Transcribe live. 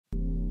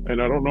And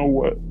I don't know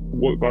what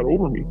got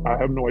over me. I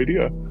have no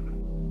idea.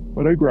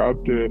 But I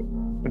grabbed it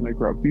and I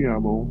grabbed the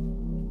ammo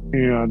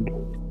and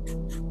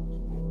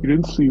he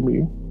didn't see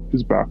me.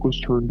 His back was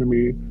turned to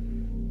me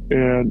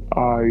and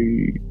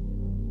I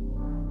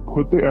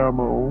put the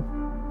ammo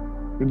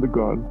in the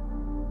gun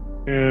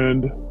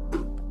and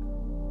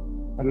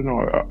I don't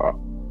know.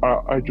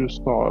 I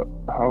just thought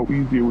how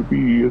easy it would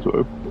be as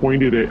I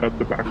pointed it at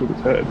the back of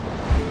his head.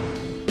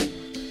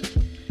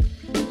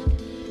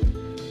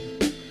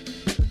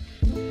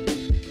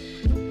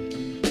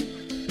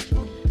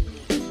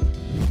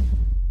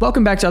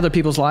 Welcome back to Other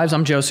People's Lives.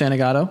 I'm Joe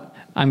Santagato.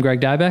 I'm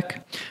Greg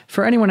Dybeck.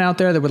 For anyone out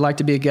there that would like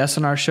to be a guest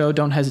on our show,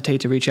 don't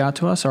hesitate to reach out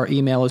to us. Our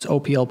email is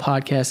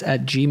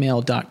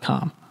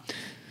oplpodcast@gmail.com.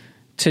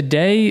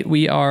 Today,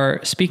 we are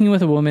speaking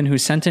with a woman who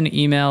sent an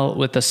email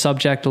with the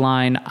subject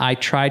line, "I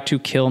tried to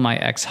kill my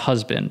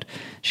ex-husband."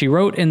 She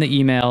wrote in the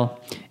email,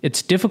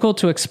 "It's difficult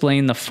to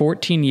explain the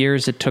 14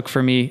 years it took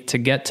for me to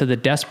get to the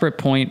desperate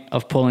point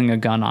of pulling a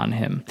gun on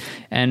him."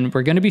 And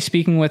we're going to be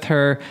speaking with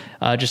her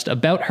just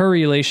about her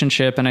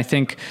relationship, and I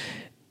think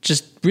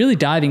just really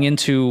diving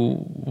into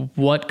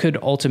what could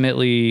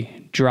ultimately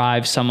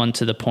drive someone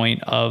to the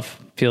point of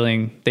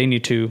feeling they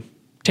need to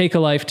take a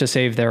life to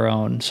save their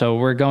own. So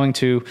we're going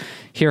to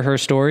hear her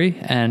story.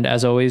 And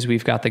as always,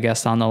 we've got the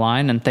guest on the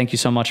line. And thank you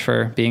so much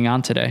for being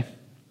on today.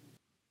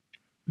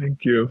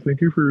 Thank you. Thank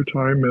you for your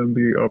time and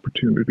the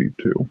opportunity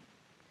too.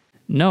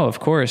 No, of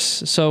course.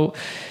 So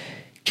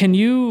can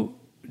you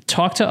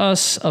talk to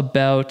us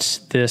about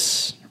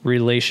this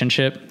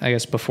relationship, I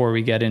guess, before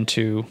we get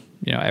into,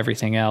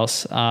 everything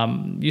else?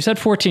 You said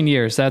 14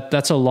 years.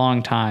 That's a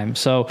long time.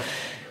 So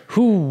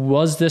who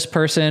was this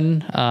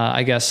person?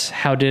 I guess,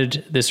 how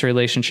did this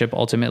relationship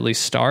ultimately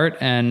start?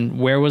 And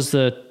where was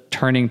the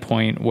turning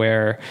point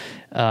where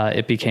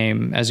it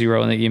became, as you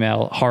wrote in the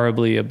email,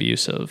 horribly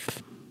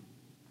abusive?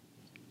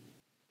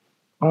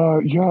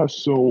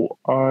 So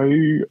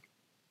I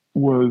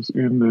was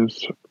in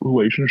this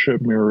relationship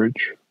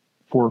marriage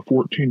for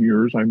 14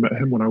 years. I met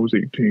him when I was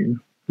 18.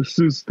 This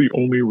is the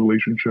only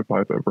relationship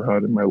I've ever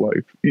had in my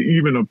life,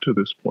 even up to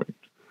this point.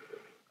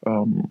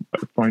 I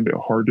find it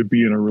hard to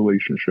be in a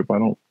relationship. I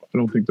don't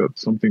think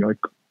that's something I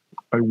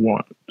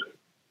want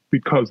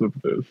because of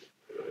this.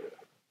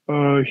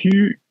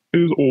 He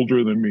is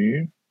older than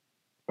me.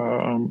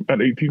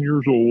 At 18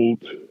 years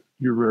old,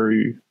 you're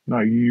very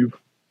naive,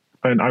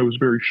 and I was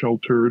very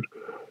sheltered.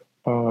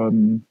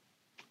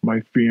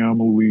 My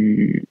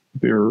family,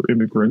 they're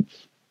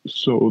immigrants,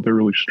 so they're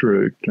really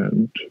strict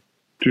and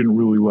didn't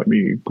really let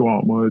me go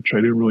out much. I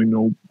didn't really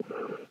know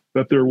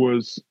that there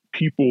was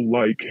people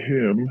like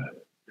him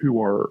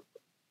who are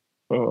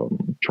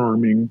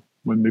charming,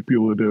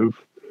 manipulative,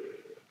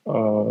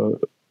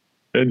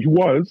 and he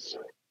was.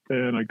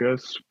 And I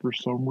guess for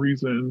some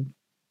reason,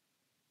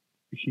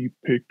 he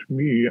picked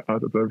me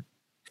out of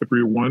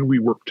everyone. We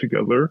worked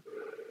together.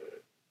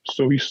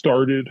 So he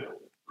started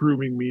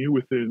grooming me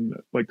within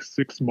like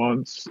 6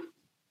 months.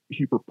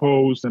 He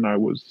proposed, and I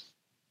was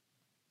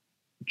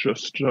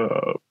just,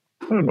 I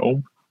don't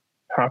know,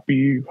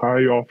 happy,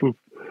 high off of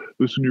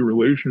this new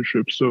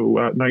relationship. So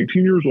at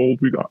 19 years old,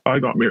 I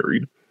got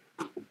married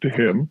to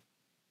him,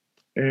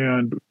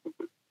 and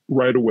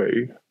right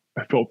away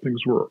I felt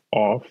things were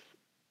off.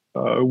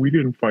 We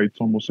get in fights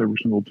almost every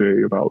single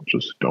day about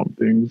just dumb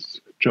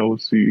things,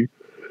 jealousy.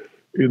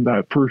 In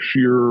that first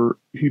year,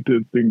 he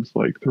did things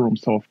like throw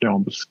himself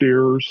down the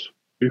stairs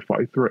if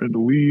I threatened to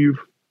leave.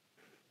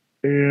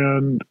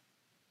 And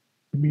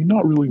me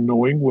not really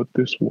knowing what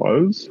this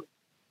was,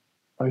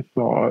 I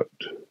thought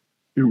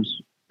it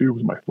was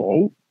my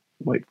fault.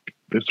 Like,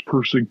 this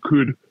person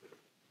could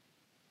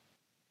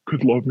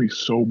love me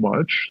so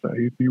much that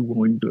he'd be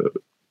willing to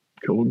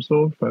kill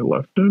himself if I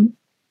left him.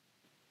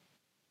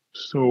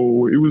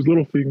 So it was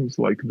little things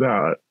like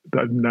that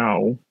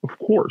now, of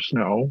course,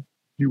 now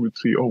you would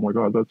see, oh my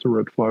God, that's a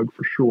red flag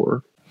for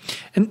sure.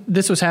 And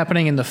this was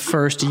happening in the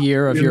first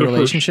year of your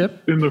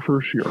relationship? In the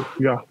first year,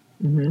 yeah.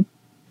 Mm-hmm.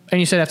 And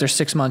you said after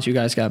 6 months you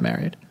guys got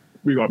married?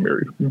 We got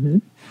married. Mm-hmm.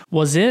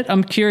 Was it?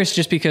 I'm curious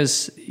just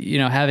because,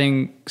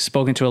 having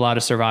spoken to a lot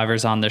of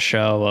survivors on the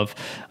show of,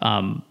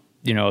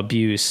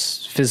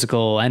 abuse,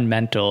 physical and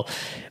mental,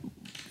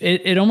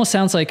 it almost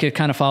sounds like it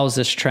kind of follows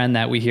this trend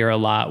that we hear a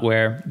lot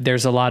where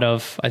there's a lot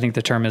of, I think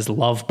the term is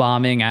love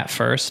bombing at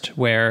first,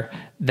 where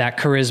that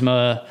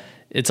charisma,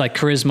 it's like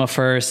charisma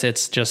first.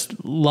 It's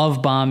just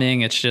love bombing.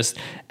 It's just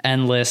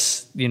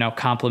endless,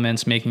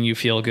 compliments making you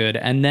feel good.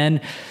 And then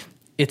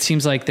it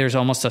seems like there's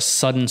almost a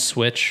sudden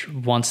switch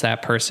once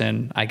that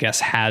person, I guess,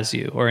 has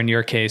you, or in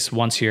your case,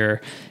 once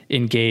you're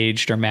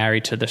engaged or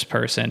married to this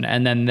person.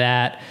 And then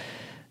that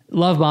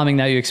love bombing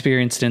that you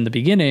experienced in the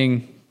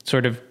beginning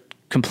sort of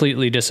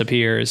completely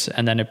disappears.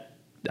 And then it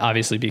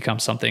obviously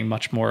becomes something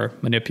much more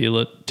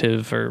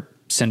manipulative or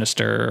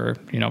sinister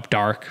or,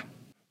 dark.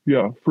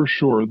 Yeah, for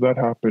sure. That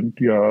happened.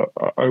 Yeah,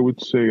 I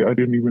would say I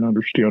didn't even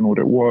understand what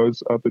it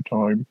was at the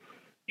time.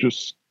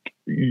 Just,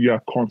 yeah,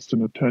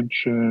 constant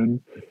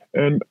attention.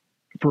 And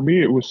for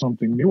me, it was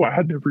something new. I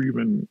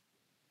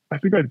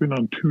think I'd been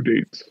on 2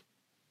 dates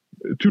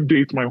two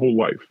dates my whole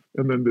life.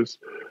 And then this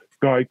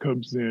guy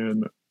comes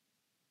in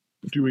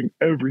doing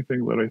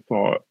everything that I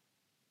thought,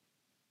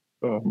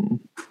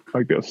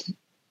 I guess,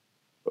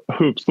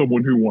 of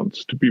someone who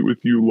wants to be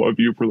with you, love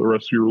you for the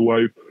rest of your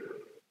life,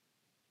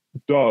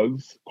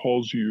 does,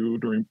 calls you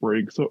during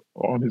breaks,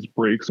 on his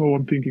breaks, oh,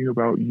 I'm thinking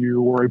about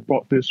you, or I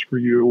bought this for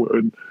you.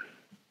 And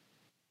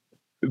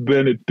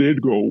then it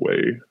did go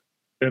away.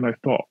 And I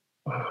thought,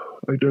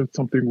 I did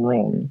something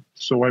wrong.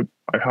 So I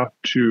have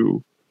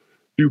to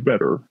do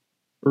better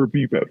or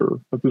be better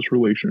at this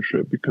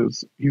relationship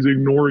because he's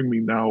ignoring me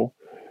now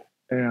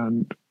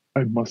and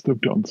I must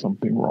have done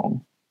something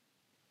wrong.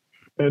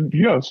 And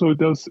yeah, so it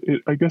does.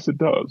 I guess it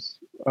does.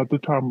 At the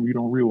time, you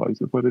don't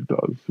realize it, but it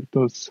does. It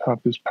does have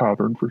this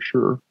pattern for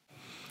sure.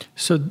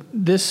 So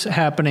this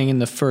happening in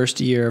the first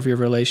year of your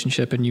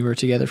relationship, and you were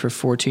together for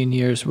 14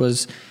 years,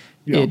 was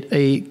it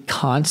a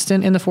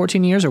constant in the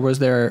 14 years, or was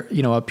there,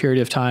 a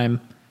period of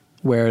time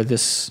where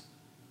this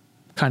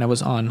kind of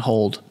was on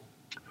hold?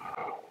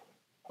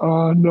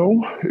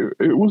 No,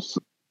 it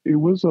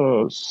was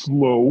a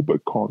slow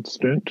but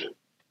constant.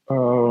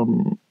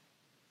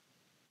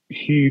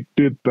 He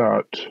did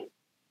that,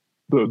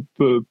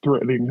 the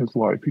threatening his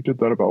life. He did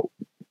that about,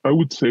 I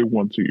would say,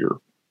 once a year.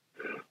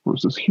 There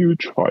was this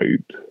huge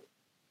fight.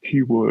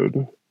 He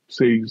would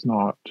say he's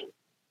not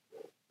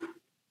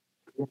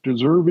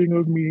deserving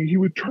of me. He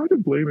would try to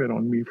blame it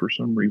on me for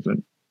some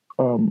reason.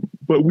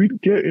 But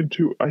we'd get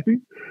into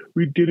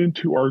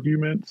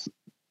arguments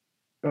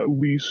at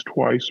least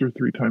twice or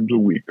three times a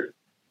week.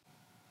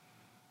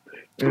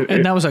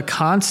 And that was a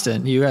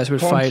constant. You guys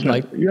would fight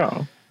like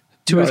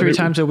two or three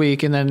times a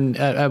week, and then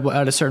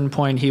at a certain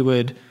point, he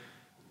would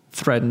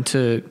threaten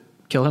to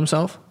kill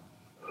himself.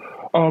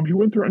 He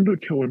wouldn't threaten to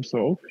kill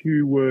himself.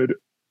 He would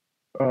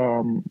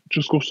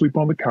just go sleep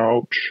on the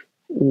couch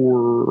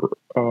or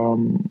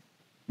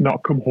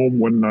not come home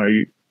one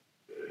night.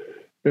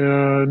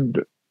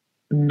 And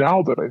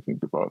now that I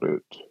think about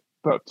it,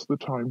 that's the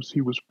times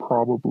he was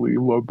probably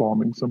love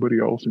bombing somebody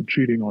else and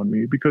cheating on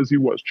me, because he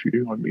was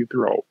cheating on me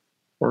throughout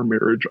our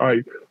marriage.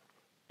 I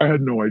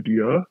had no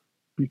idea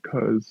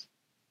because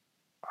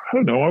I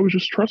don't know. I was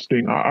just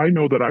trusting. I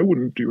know that I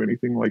wouldn't do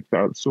anything like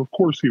that. So of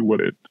course he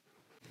wouldn't.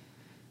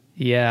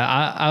 Yeah,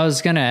 I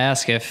was going to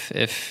ask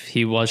if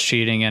he was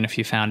cheating and if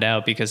you found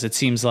out, because it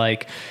seems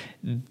like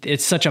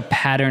it's such a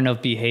pattern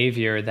of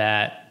behavior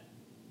that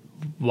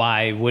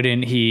why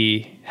wouldn't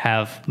he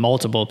have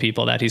multiple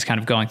people that he's kind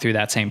of going through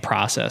that same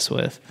process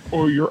with?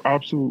 Oh, you're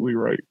absolutely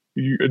right.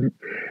 And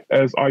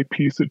as I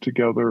piece it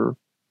together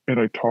and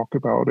I talk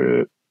about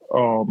it,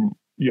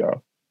 yeah,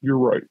 you're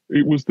right.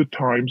 It was the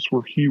times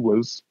where he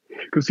was,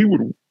 because he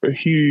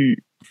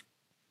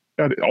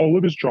at all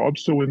of his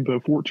jobs. So in the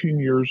 14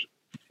 years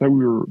that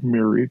we were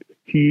married,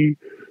 he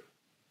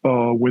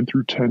went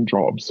through 10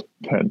 jobs,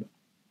 10.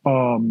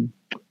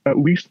 At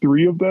least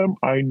 3 of them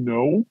I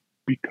know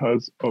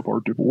because of our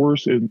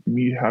divorce and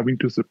me having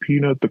to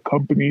subpoena the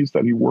companies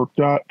that he worked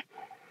at.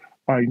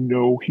 I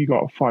know he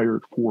got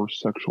fired for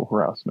sexual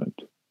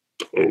harassment.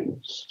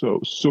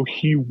 So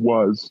he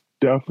was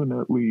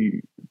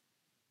definitely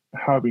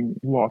having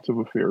lots of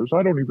affairs.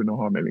 I don't even know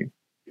how many.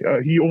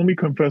 He only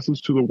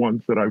confesses to the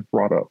ones that I've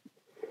brought up.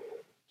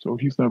 So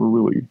he's never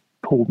really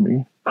told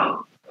me.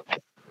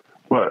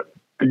 But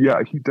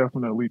yeah, he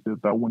definitely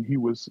did that when he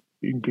was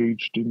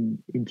engaged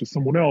into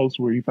someone else,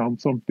 where he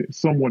found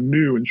someone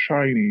new and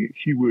shiny.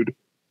 He would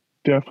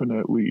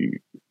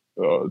definitely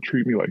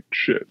treat me like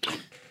shit.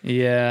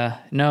 Yeah,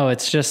 no,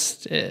 it's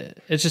just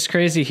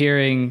crazy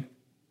hearing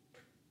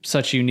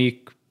such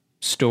unique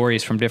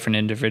stories from different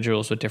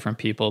individuals with different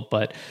people,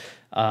 but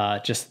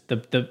just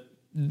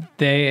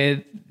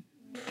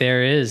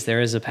there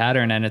is a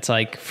pattern, and it's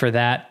like for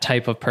that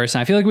type of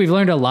person, I feel like we've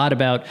learned a lot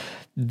about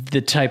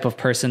the type of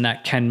person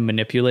that can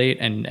manipulate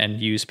and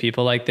use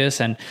people like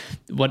this. And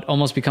what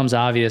almost becomes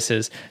obvious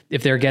is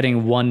if they're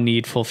getting one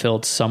need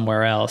fulfilled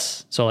somewhere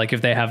else. So like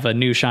if they have a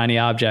new shiny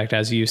object,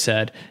 as you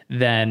said,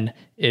 then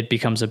it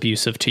becomes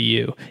abusive to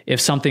you.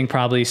 If something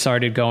probably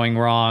started going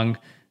wrong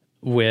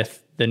with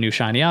the new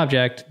shiny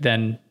object,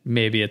 then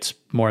maybe it's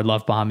more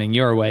love bombing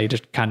your way to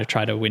kind of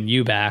try to win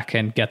you back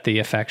and get the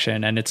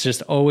affection. And it's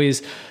just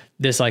always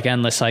this like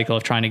endless cycle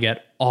of trying to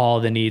get all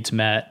the needs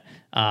met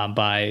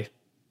by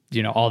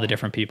all the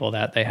different people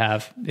that they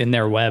have in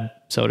their web,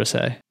 so to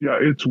say. Yeah,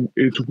 it's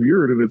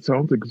weird and it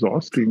sounds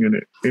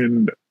exhausting,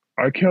 and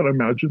I can't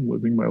imagine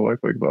living my life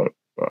like that.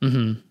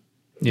 Mm-hmm.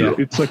 Yeah,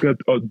 it's like a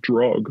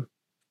drug.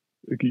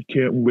 Like you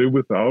can't live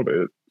without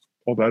it.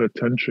 All that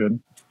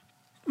attention.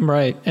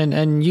 Right,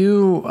 and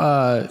you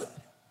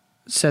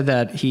said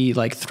that he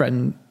like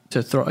threatened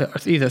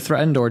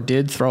or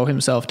did throw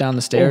himself down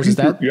the stairs.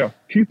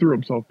 He threw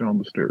himself down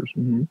the stairs.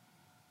 Mm-hmm.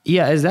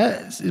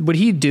 Yeah, would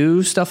he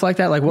do stuff like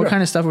that? Like what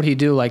kind of stuff would he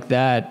do like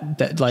that?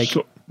 That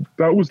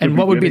was and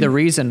what would be the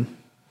reason?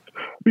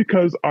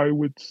 Because I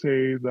would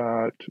say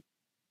that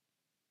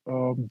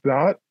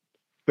that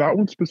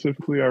one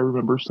specifically, I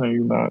remember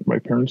saying that my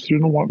parents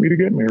didn't want me to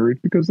get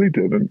married because they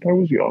didn't. I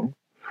was young.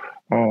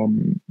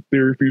 they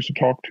refused to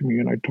talk to me,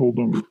 and I told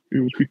them it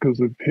was because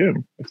of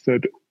him. I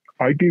said,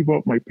 I gave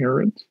up my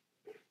parents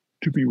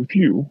to be with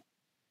you,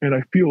 and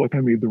I feel like I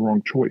made the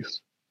wrong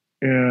choice.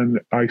 And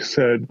I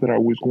said that I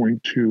was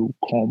going to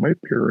call my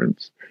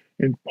parents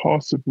and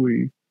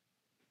possibly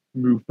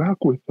move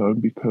back with them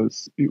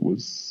because it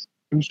was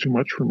too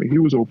much for me. He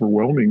was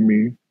overwhelming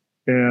me.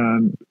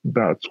 And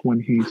that's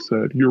when he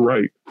said, "You're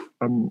right.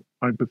 I'm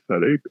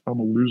pathetic. I'm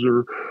a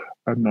loser.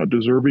 I'm not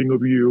deserving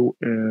of you."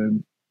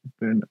 And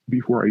then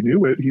before I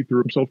knew it, he threw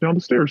himself down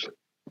the stairs.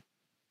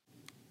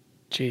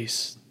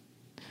 Jeez.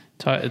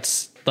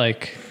 It's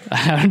like,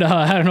 I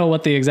don't know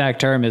what the exact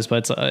term is,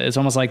 but it's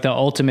almost like the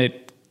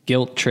ultimate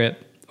guilt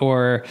trip.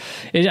 Or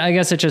I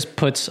guess it just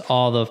puts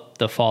all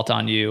the fault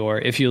on you, or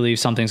if you leave,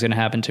 something's going to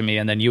happen to me,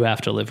 and then you have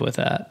to live with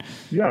that.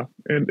 Yeah,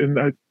 and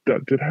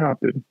that did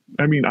happen.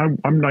 I mean, I'm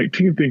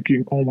 19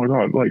 thinking, oh my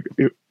God, like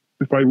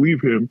if I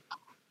leave him,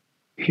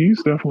 he's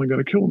definitely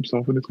going to kill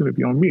himself, and it's going to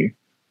be on me.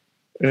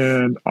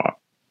 And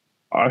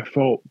I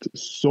felt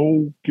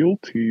so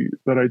guilty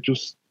that I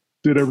just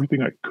did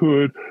everything I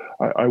could.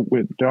 I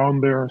went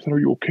down there. I said, "Are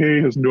you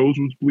okay?" His nose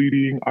was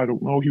bleeding. I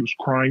don't know. He was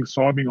crying,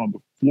 sobbing on the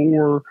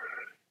floor.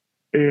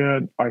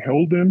 And I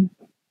held him.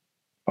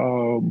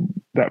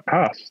 That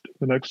passed.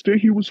 The next day,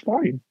 he was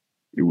fine.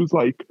 It was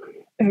like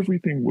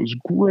everything was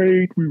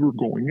great. We were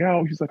going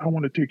out. He's like, "I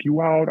want to take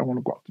you out. I want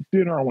to go out to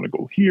dinner. I want to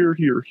go here,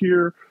 here,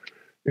 here."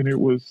 And it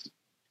was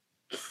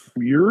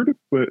weird,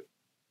 but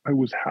I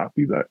was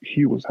happy that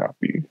he was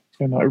happy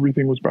and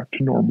everything was back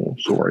to normal.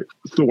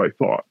 So I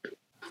thought.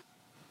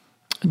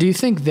 Do you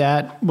think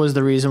that was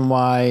the reason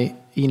why,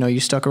 you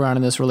stuck around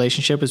in this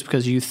relationship, is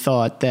because you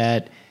thought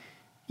that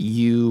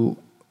you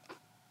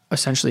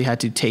essentially had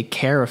to take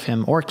care of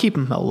him or keep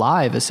him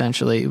alive,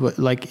 essentially?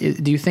 Like,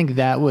 do you think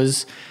that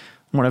was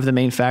one of the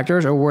main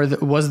factors, or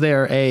was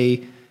there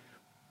a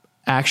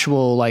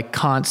actual, like,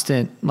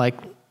 constant, like,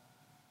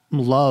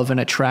 love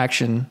and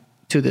attraction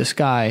to this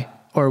guy?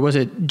 Or was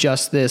it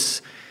just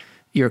this,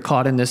 you're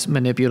caught in this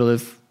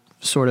manipulative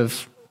sort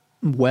of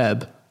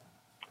web?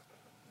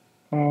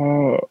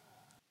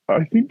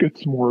 I think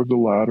it's more of the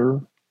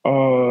latter.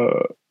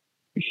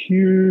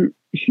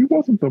 He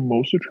wasn't the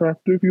most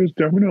attractive. He was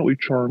definitely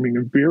charming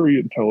and very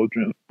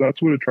intelligent.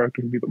 That's what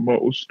attracted me the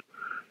most.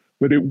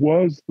 But it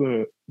was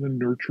the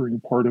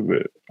nurturing part of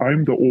it.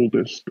 I'm the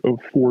oldest of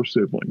four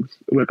siblings,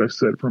 like I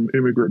said, from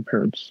immigrant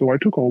parents. So I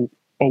took a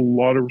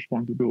lot of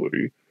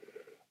responsibility.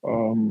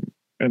 And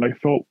I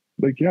felt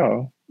like,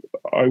 yeah,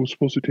 I was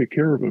supposed to take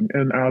care of him.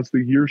 And as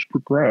the years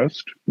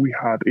progressed, we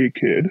had a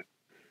kid,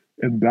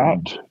 and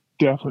that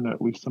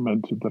definitely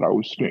cemented that I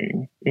was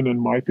staying. And in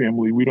my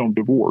family, we don't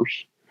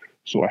divorce.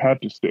 So I had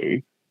to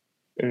stay.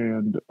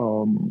 And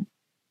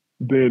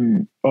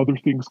then other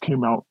things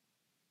came out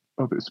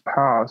of his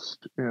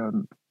past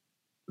and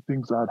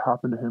things that had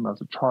happened to him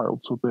as a child.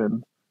 So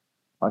then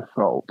I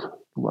felt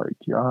like,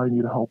 yeah, I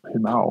need to help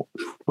him out.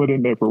 But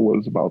it never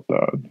was about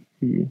that.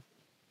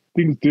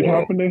 Things did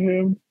happen to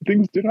him.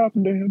 Things did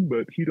happen to him,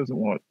 but he doesn't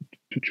want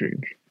to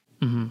change.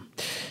 Mm-hmm.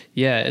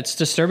 Yeah, it's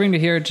disturbing to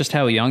hear just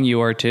how young you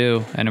are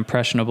too, and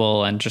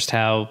impressionable, and just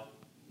how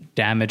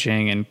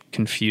damaging and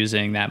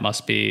confusing that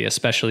must be,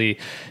 especially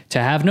to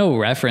have no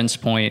reference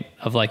point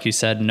of, like you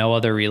said, no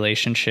other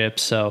relationship.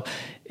 So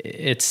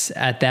it's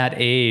at that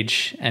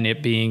age, and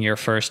it being your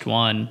first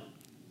one,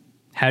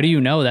 how do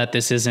you know that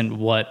this isn't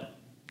what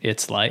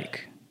it's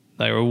like,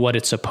 or what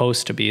it's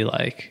supposed to be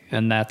like?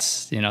 And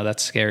that's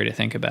scary to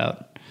think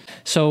about.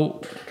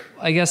 So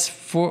I guess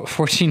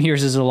 14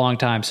 years is a long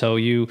time. So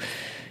you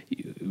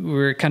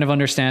were kind of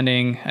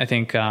understanding, I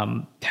think,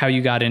 how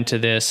you got into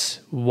this,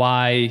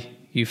 why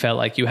you felt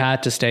like you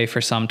had to stay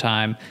for some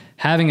time.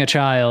 Having a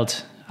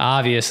child,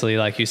 obviously,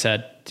 like you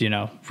said,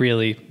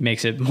 really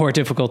makes it more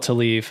difficult to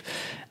leave.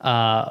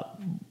 But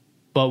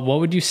what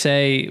would you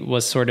say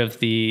was sort of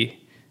the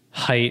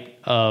height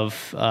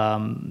of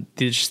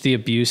just the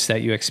abuse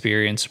that you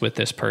experienced with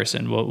this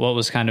person? What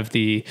was kind of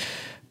the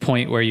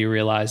point where you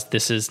realized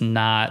this is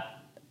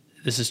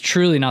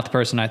truly not the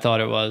person I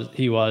thought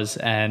he was,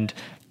 and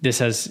this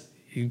has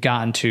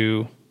gotten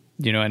to,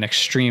 an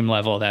extreme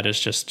level that is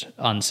just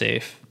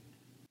unsafe?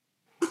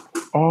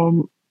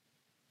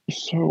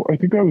 So I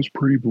think I was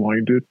pretty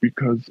blinded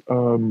because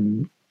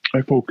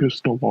I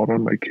focused a lot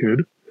on my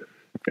kid,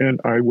 and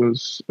I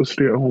was a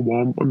stay-at-home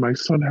mom, and my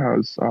son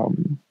has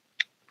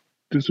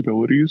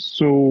disabilities,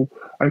 so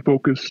I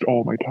focused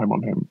all my time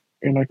on him,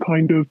 and I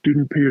kind of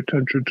didn't pay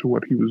attention to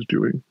what he was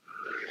doing.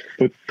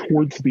 But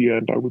towards the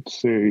end, I would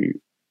say,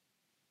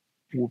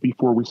 well,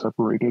 before we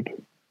separated,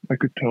 I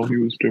could tell he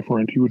was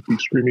different. He would be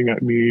screaming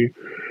at me,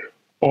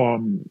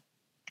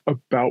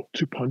 about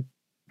to punch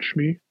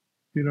me,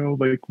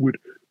 like would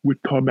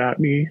come at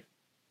me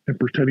and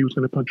pretend he was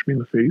going to punch me in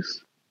the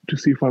face to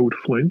see if I would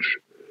flinch.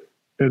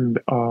 And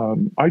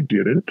I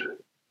didn't.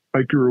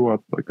 I grew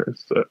up, like I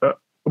said,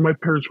 my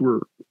parents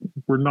were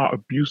not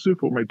abusive,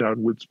 but my dad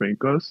would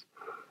spank us.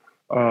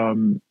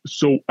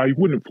 So I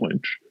wouldn't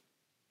flinch,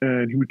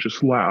 and he would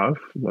just laugh,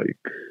 like,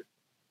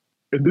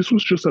 and this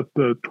was just at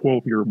the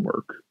 12-year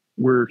mark.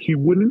 where he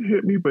wouldn't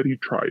hit me, but he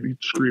tried.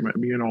 He'd scream at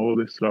me and all of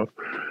this stuff.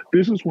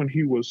 This is when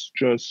he was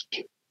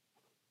just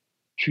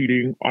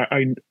cheating.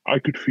 I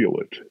could feel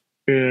it.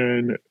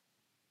 And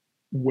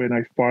when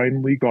I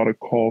finally got a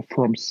call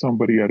from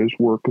somebody at his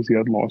work because he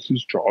had lost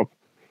his job,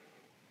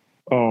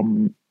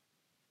 and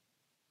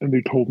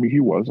they told me he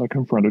was, I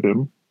confronted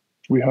him.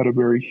 We had a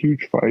very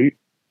huge fight,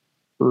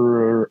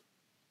 or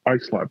I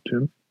slapped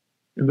him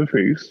in the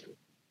face.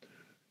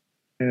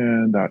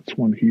 And that's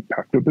when he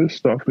packed up his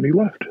stuff and he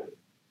left.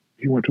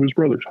 He went to his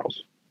brother's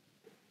house.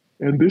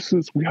 And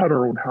we had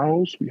our own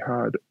house. We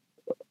had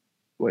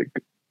like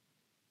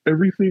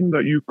everything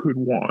that you could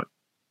want.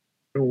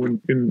 You know,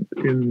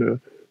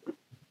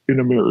 in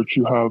a marriage,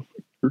 you have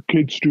your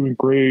kids doing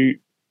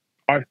great.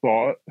 I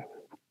thought,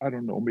 I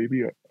don't know,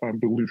 maybe I'm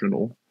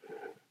delusional.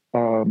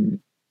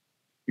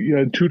 Yeah,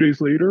 and 2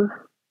 days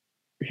later,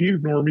 he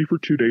ignored me for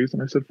 2 days,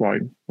 and I said,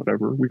 "Fine,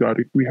 whatever." We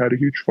had a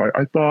huge fight.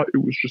 I thought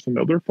it was just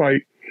another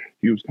fight.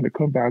 He was going to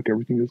come back.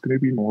 Everything was going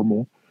to be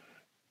normal.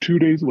 2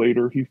 days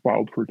later, he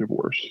filed for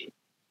divorce.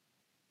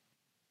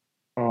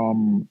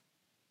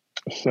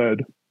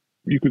 Said,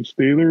 "You can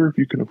stay there if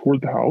you can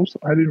afford the house."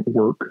 I didn't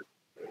work,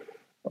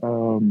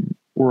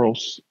 or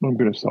else I'm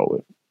going to sell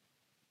it.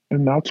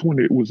 And that's when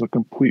it was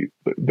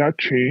that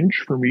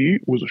change for me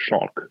was a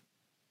shock.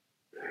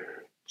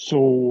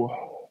 So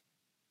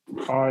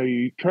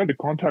I tried to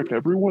contact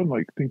everyone,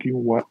 like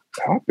thinking, what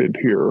happened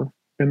here?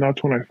 And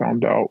that's when I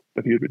found out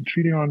that he had been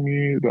cheating on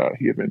me, that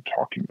he had been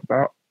talking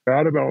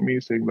bad about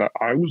me, saying that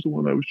I was the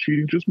one that was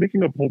cheating, just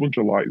making up a whole bunch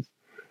of lies.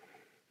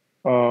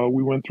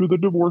 We went through the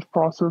divorce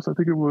process. I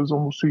think it was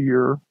almost a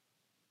year.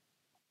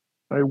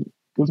 I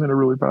was in a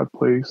really bad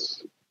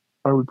place.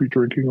 I would be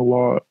drinking a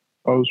lot.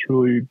 I was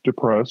really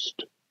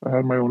depressed. I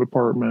had my own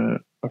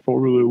apartment. I felt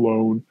really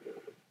alone.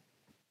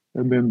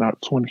 And then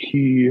that's when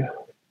he,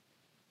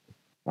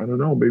 I don't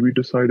know, maybe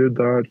decided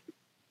that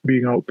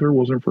being out there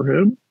wasn't for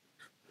him.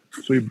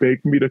 So he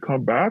begged me to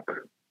come back,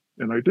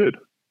 and I did.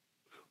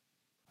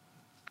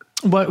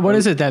 What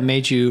is it that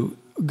made you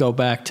go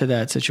back to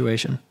that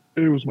situation?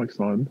 It was my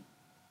son.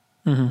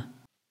 Mm-hmm.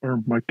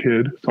 Or my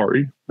kid.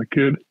 Sorry, my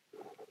kid.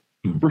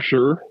 For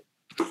sure.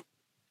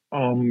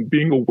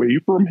 Being away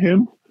from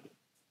him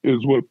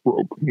is what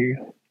broke me,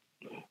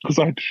 because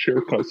I had to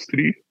share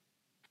custody.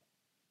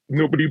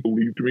 Nobody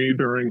believed me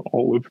during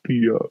all of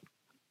the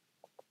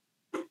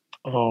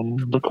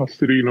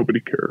custody. Nobody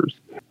cares.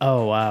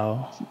 Oh,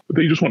 wow.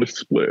 They just want to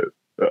split.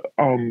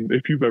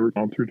 If you've ever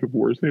gone through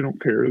divorce, they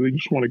don't care. They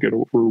just want to get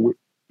over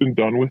and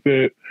done with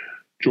it.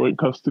 Joint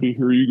custody,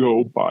 here you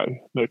go, bye,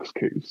 next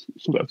case.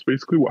 So that's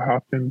basically what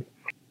happened.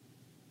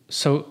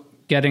 So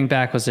getting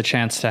back was a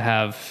chance to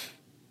have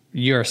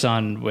your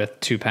son with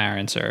two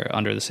parents or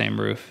under the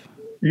same roof.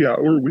 Yeah,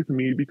 or with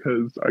me,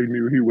 because I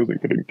knew he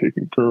wasn't getting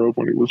taken care of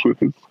when he was with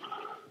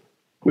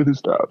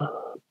his dad.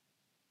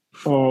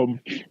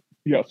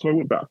 Yeah, so I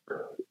went back. Wow.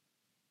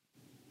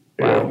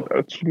 And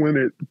that's when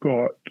it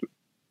got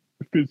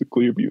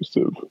physically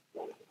abusive.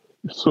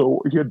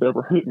 So he had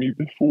never hit me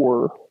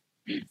before,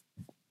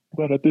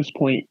 but at this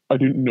point, I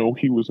didn't know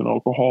he was an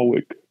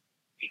alcoholic.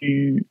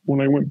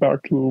 When I went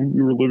back to him,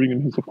 we were living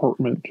in his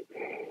apartment,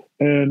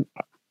 and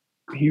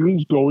he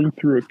was going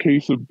through a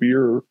case of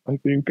beer, I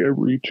think,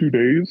 every 2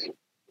 days.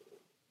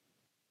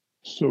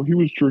 So he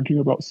was drinking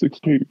about 6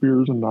 to 8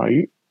 beers a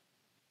night.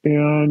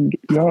 And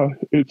yeah,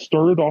 it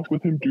started off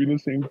with him doing the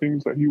same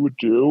things that he would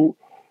do,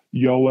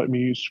 yell at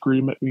me,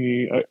 scream at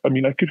me. I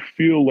mean, I could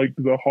feel like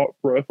the hot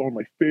breath on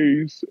my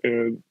face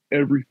and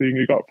everything.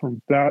 It got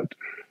from that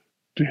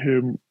to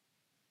him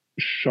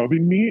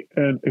shoving me.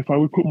 And if I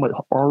would put my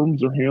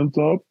arms or hands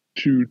up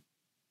to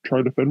try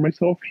to defend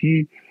myself,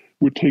 he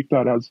would take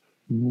that as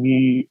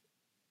me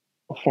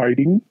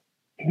fighting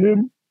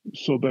him.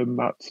 So then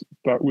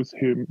that was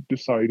him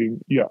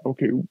deciding, yeah,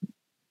 okay,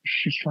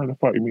 she's trying to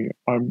fight me,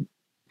 I'm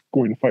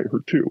going to fight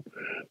her too. So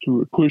he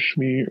would push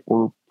me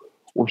or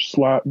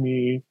slap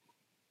me.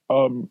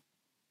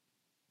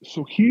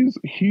 So he's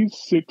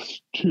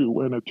 6'2"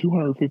 and a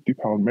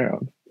 250-pound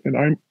man,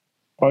 and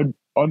I'm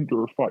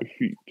under 5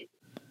 feet.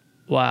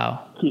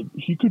 Wow.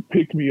 He could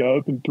pick me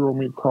up and throw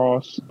me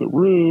across the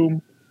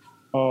room.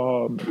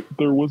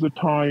 There was a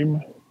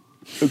time,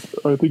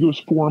 I think it was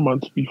 4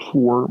 months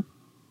before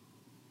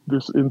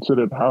this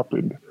incident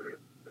happened,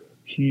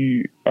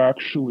 he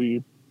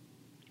actually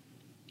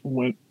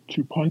went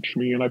to punch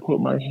me, and I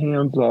put my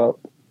hands up,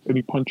 and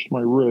he punched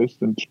my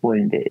wrist and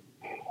sprained it.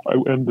 I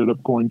ended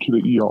up going to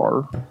the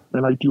ER,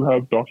 and I do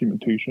have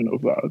documentation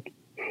of that.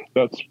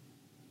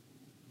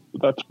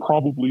 That's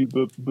probably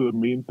the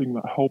main thing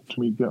that helped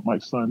me get my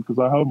son, because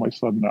I have my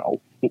son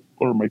now,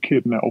 or my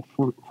kid now,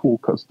 for full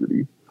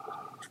custody.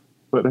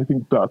 But I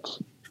think that's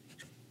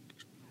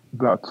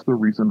the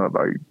reason that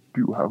I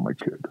do have my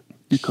kid,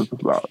 because of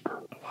that.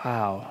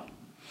 Wow.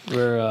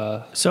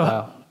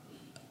 Wow.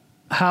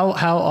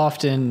 How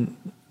often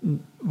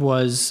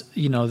was,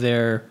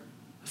 their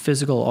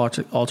physical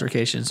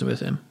altercations with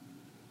him?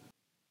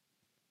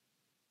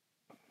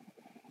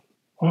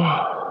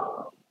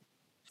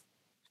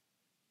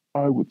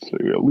 I would say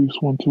at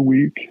least once a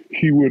week.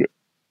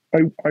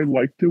 I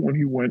liked it when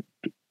he went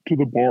to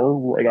the bar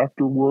right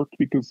after work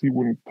because he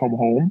wouldn't come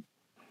home.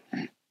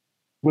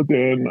 But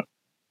then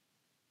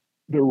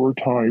there were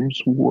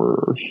times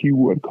where he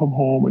would come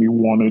home and he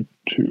wanted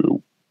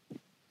to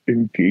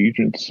engage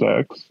in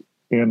sex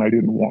and I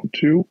didn't want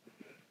to.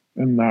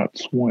 And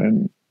that's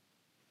when,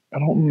 I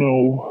don't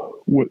know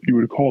what you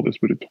would call this,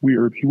 but it's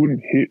weird. He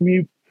wouldn't hit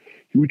me.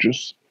 He would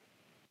just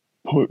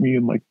put me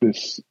in like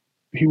this.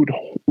 He would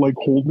like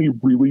hold me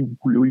really,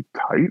 really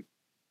tight,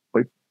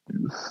 like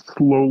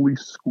slowly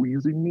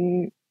squeezing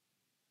me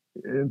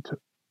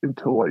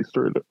until I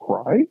started to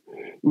cry.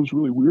 It was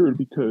really weird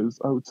because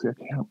I would say,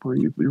 I can't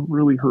breathe. They're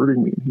really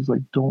hurting me. And he's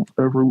like, don't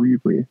ever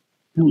leave me.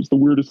 It was the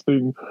weirdest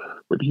thing,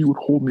 but he would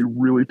hold me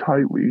really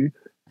tightly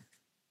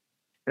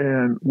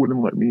and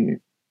wouldn't let me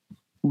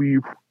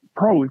leave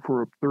probably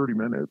for 30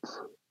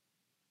 minutes.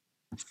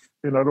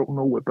 And I don't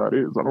know what that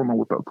is. I don't know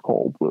what that's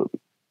called, but.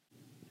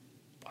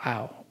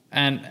 Wow.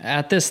 And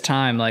at this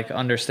time, like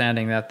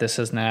understanding that this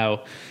has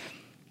now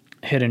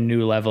hit a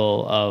new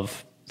level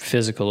of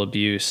physical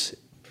abuse,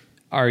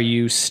 are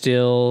you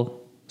still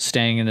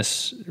staying in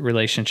this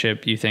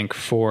relationship, you think,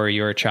 for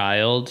your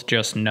child,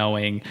 just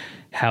knowing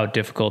how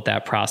difficult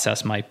that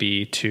process might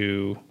be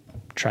to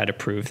try to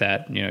prove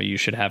that, you know, you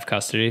should have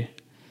custody?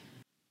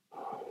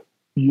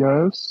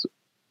 Yes,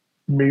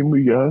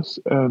 mainly yes.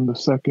 And the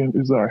second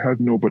is that I had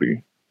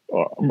nobody.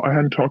 I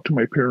hadn't talked to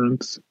my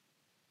parents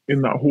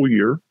in that whole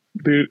year.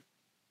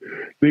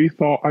 They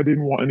thought I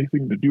didn't want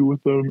anything to do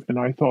with them, and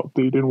I thought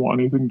they didn't want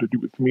anything to do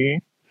with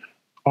me.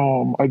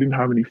 I didn't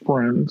have any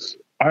friends.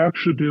 I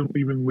actually didn't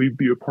even leave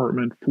the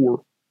apartment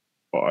for,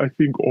 I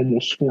think,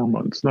 almost 4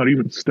 months, not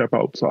even step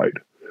outside.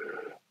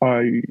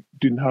 I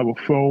didn't have a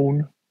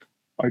phone.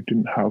 I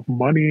didn't have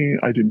money.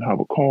 I didn't have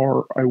a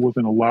car. I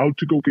wasn't allowed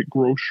to go get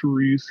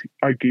groceries.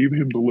 I gave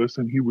him the list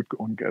and he would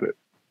go and get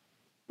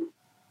it.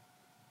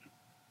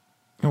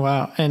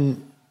 Wow.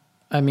 And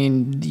I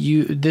mean,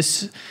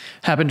 this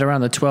happened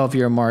around the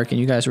 12-year mark and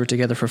you guys were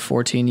together for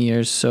 14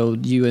 years. So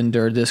you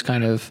endured this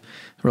kind of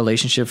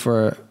relationship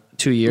for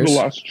 2 years? The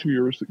last 2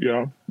 years,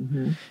 yeah.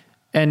 Mm-hmm.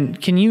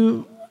 And can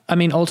you, I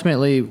mean,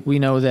 ultimately we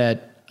know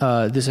that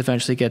this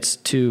eventually gets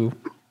to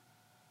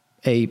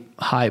a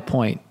high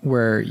point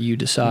where you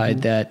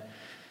decide that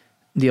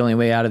the only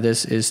way out of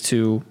this is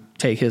to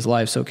take his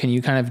life. So can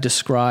you kind of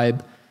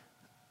describe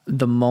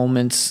the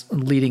moments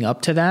leading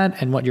up to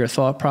that and what your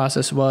thought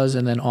process was,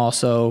 and then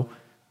also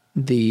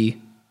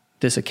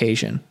this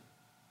occasion?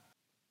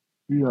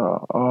 Yeah.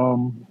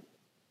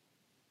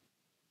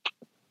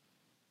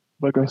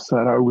 Like I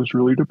said, I was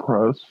really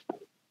depressed.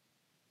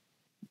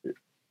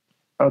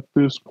 At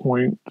this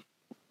point,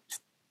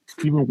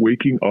 even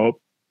waking up,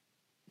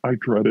 I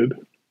dreaded.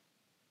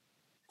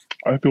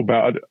 I feel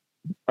bad.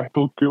 I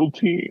feel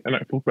guilty and I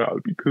feel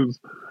bad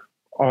because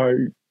I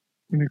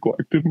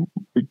neglected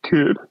my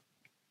kid.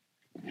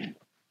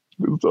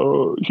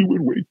 Because he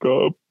would wake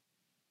up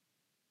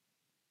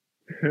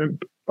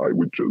and I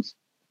would just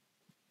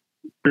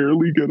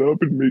barely get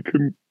up and make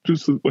him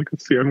just like a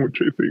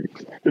sandwich, I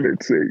think. And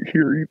I'd say,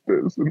 here, eat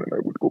this. And then I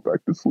would go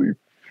back to sleep.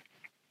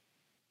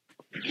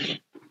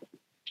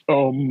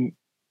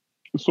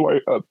 So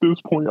at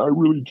this point, I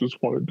really just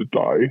wanted to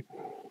die.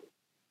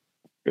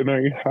 And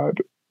I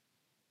had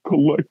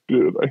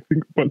collected, I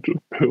think, a bunch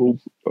of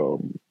pills.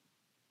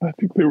 I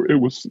think it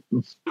was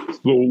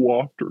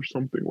Zoloft or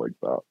something like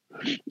that.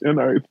 And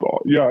I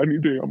thought, yeah, any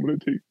day I'm going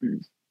to take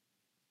these.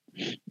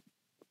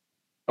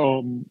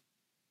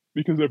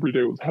 Because every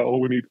day was hell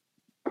when he'd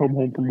come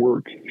home from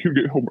work. He'd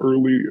get home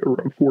early,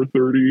 around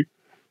 4:30.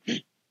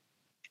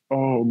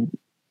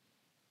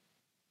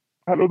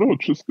 I don't know,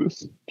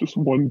 just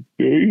one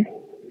day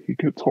he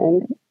gets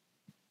home.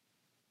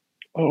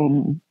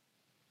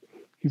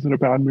 He's in a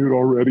bad mood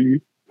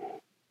already.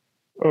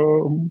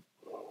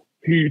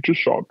 He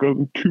just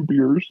shotgunned 2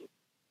 beers,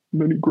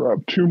 and then he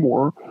grabbed 2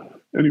 more,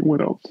 and he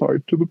went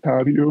outside to the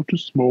patio to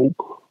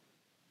smoke.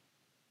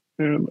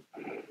 And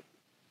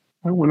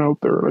I went out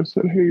there and I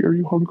said, hey, are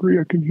you hungry?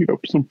 I can heat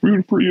up some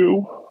food for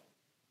you.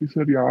 He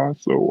said, yeah.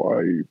 So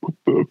I put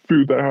the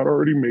food that I had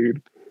already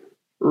made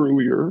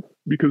earlier,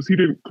 because he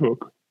didn't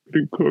cook. He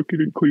didn't cook, he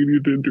didn't clean, he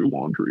didn't do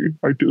laundry.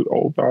 I did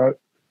all that.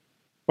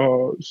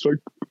 So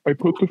I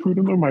put the food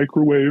in the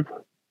microwave,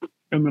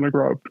 and then I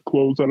grabbed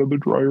clothes out of the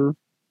dryer.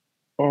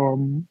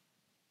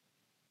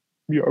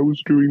 Yeah, I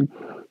was doing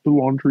the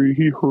laundry.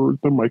 He heard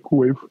the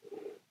microwave,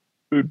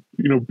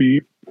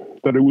 beep,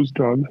 that it was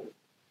done.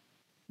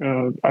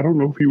 And I don't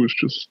know if he was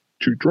just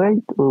too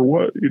drunk or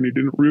what, and he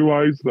didn't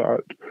realize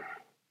that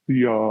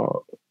the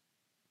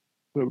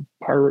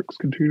Pyrex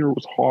container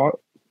was hot,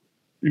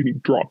 and he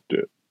dropped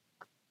it.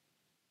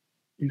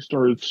 He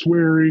started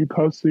swearing,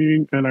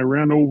 cussing, and I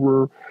ran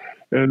over,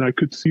 and I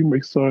could see my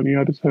son. He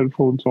had his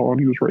headphones on.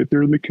 He was right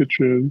there in the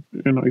kitchen,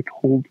 and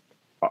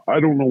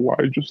I don't know why,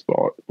 I just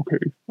thought, okay,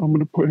 I'm going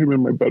to put him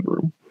in my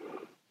bedroom.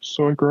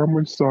 So I grabbed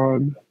my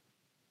son,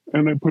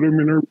 and I put him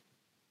in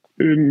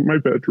my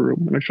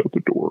bedroom, and I shut the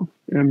door.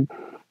 And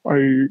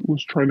I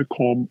was trying to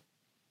calm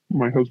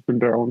my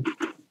husband down.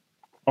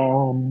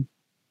 Um,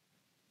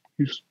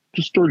 he's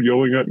just started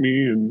yelling at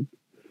me, and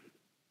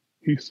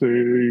he's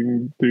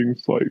saying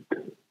things like,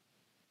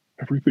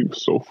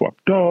 "Everything's so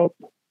fucked up.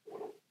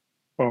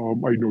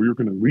 I know you're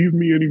gonna leave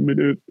me any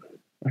minute.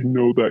 I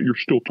know that you're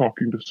still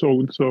talking to so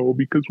and so,"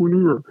 because when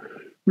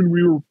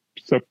we were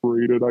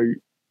separated,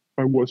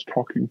 I was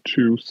talking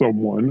to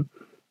someone.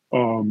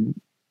 Um,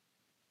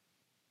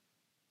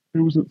 it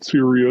wasn't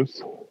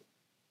serious,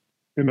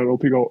 and I don't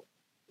think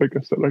like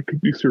I said, I could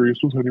be serious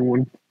with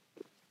anyone.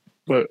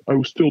 But I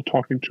was still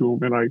talking to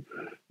him, and I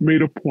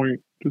made a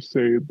point to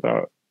say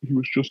that he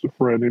was just a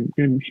friend,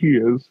 and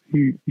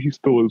he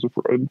still is a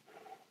friend.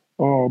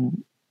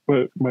 Um,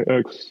 but my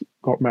ex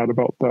got mad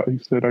about that. He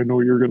said, "I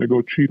know you're gonna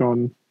go cheat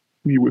on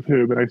me with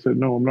him," and I said,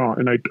 "No, I'm not,"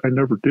 and I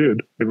never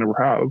did. I never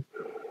have.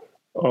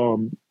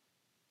 Um,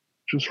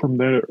 just from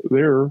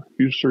there,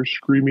 he just started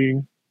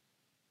screaming.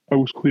 I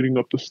was cleaning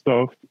up the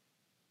stuff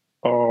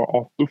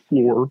off the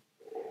floor,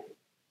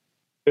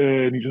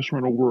 and he just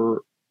ran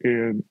over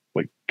and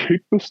like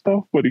kicked the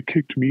stuff, but he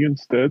kicked me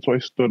instead. So I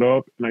stood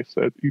up and I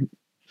said, "You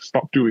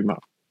stop doing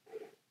that."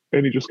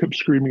 And he just kept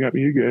screaming at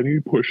me again. He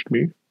pushed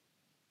me,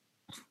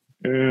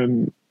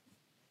 and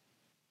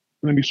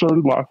then he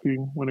started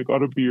laughing when I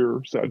got a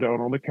beer, sat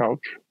down on the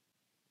couch,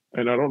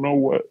 and I don't know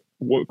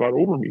what got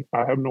over me.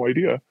 I have no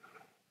idea.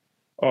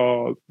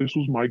 This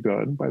was my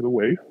gun, by the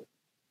way.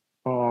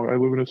 I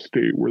live in a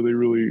state where they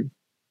really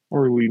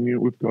are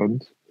lenient with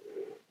guns.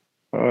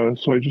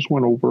 So I just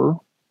went over.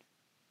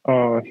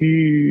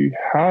 He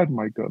had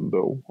my gun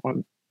though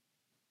on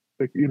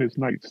like in his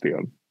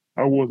nightstand.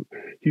 I was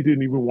He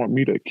didn't even want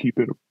me to keep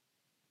it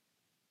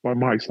by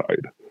my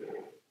side.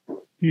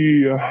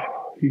 He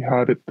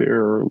had it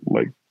there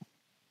like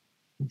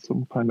in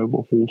some kind of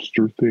a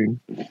holster thing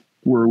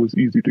where it was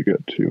easy to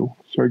get to.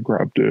 So I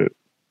grabbed it.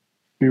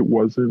 It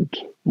wasn't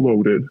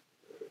loaded,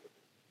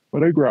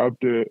 but I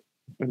grabbed it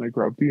and I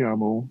grabbed the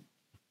ammo,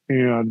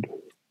 and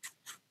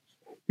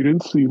he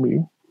didn't see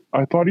me.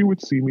 I thought he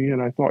would see me and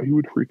I thought he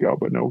would freak out,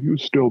 but no, he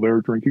was still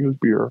there drinking his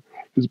beer.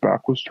 His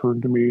back was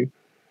turned to me,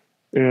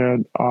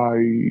 and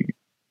I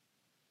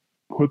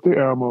put the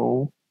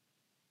ammo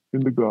in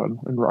the gun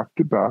and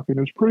racked it back, and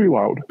it was pretty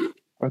loud.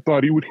 I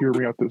thought he would hear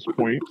me at this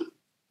point.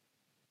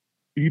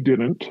 He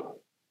didn't,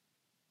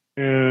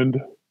 and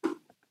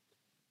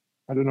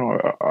I don't know.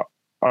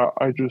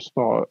 I just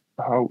thought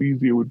how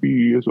easy it would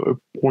be as I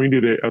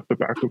pointed it at the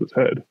back of his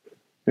head,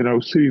 and I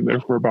was sitting there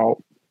for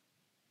about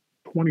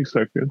 20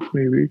 seconds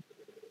maybe,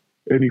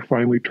 and he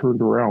finally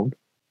turned around,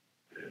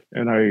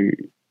 and I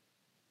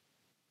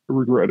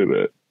regretted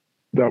it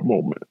that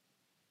moment.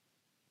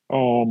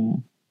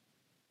 Um,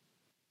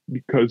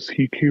 because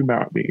he came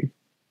at me,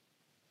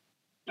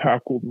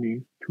 tackled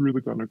me, threw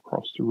the gun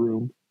across the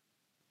room.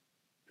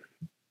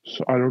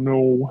 So I don't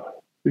know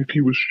if he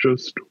was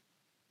just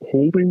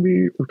holding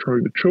me or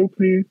trying to choke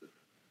me,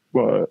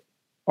 but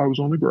I was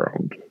on the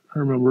ground. I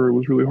remember it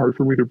was really hard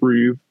for me to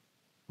breathe.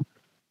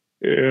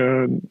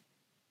 And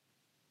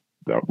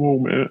that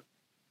moment,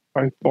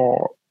 I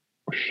thought,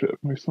 oh, shit,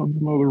 my son's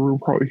in the other room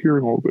probably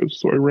hearing all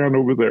this. So I ran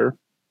over there.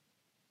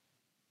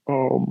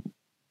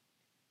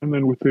 And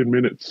then within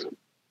minutes,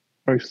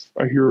 I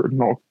hear a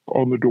knock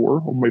on the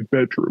door, on my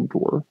bedroom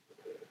door,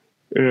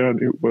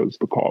 and it was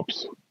the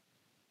cops.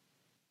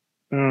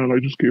 And I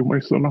just gave my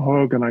son a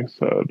hug and I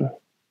said,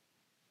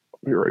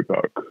 "I'll be right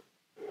back."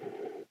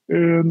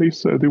 And they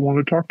said they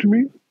wanted to talk to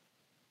me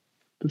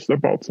to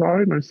step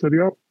outside, and I said,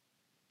 "Yep."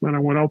 And I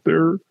went out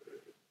there,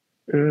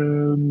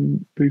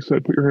 and they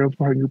said, "Put your hands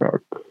behind your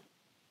back."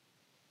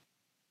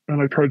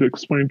 And I tried to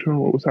explain to them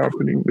what was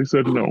happening. They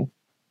said, "No,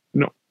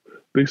 no."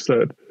 They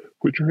said,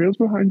 "Put your hands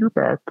behind your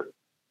back.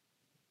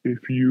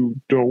 If you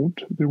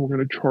don't, then we're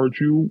going to charge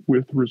you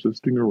with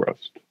resisting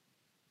arrest."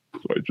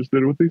 So I just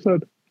did what they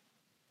said.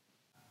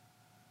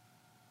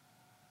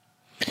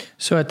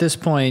 So at this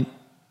point,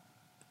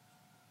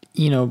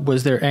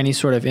 was there any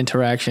sort of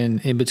interaction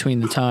in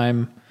between the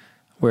time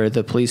where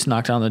the police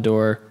knocked on the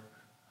door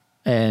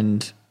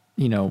and,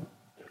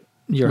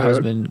 your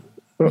husband,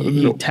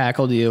 he no.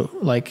 tackled you?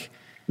 Like,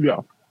 yeah,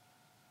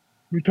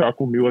 he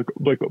tackled me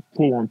like a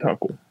full-on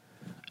tackle.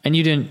 And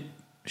you didn't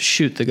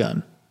shoot the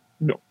gun?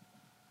 No.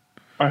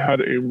 I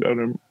had aimed at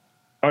him.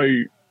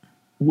 I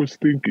was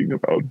thinking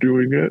about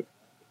doing it.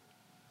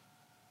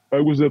 I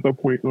was at the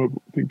point of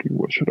thinking,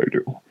 what should I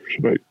do?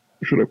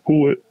 Should I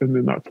pull it? And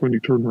then that's when he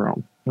turned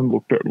around and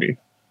looked at me.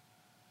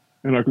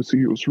 And I could see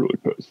he was really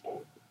pissed.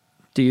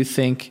 Do you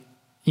think,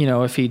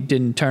 if he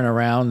didn't turn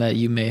around that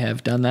you may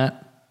have done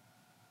that?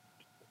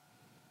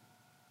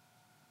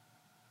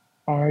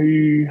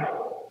 I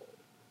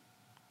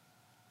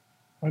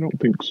don't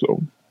think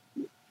so.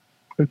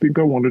 I think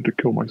I wanted to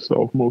kill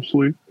myself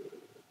mostly.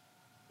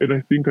 And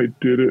I think I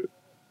did it.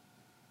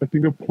 I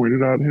think I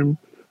pointed at him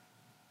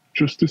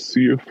just to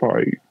see if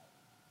I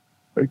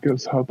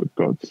guess, had the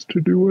guts to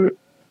do it.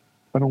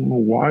 I don't know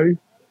why.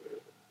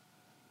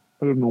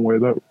 I don't know why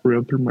that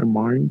ran through my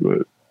mind,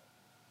 but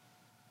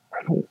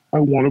I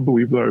want to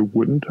believe that I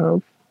wouldn't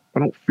have. I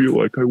don't feel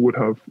like I would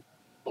have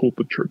pulled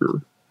the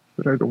trigger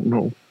but I don't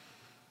know.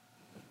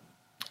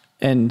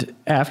 And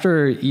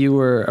after you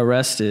were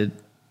arrested,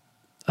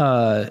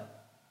 were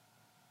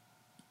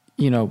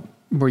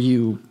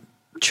you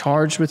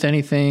charged with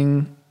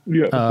anything?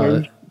 Yeah,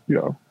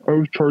 I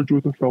was charged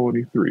with a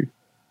felony 3.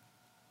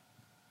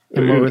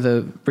 And what were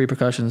the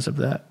repercussions of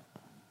that?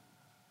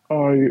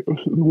 I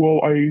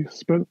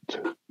spent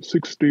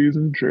 6 days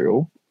in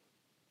jail.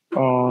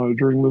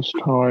 During this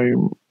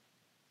time,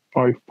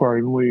 I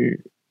finally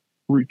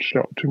reached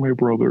out to my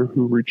brother,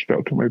 who reached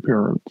out to my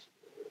parents.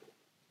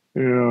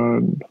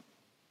 And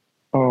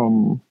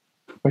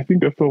I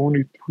think a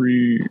felony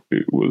 3,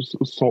 it was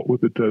assault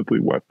with a deadly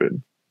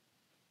weapon.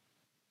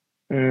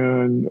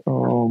 And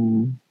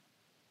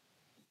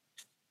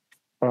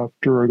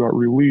after I got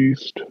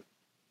released,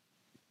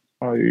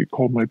 I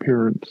called my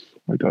parents.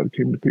 My dad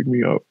came to pick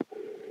me up.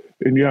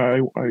 And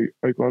yeah,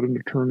 I got an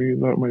attorney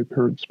that my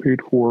parents paid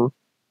for.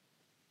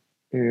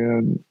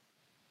 And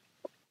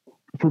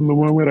from the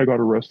moment I got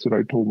arrested,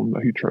 I told him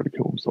that he tried to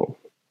kill himself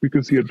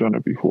because he had done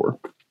it before.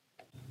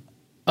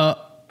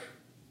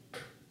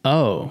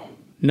 Oh,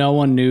 no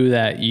one knew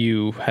that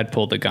you had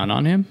pulled the gun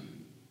on him?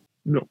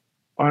 No,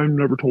 I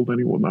never told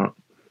anyone that.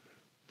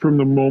 From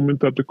the moment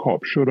that the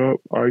cops showed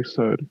up, I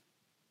said,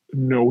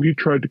 no, he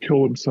tried to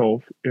kill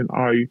himself, and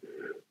I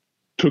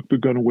took the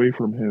gun away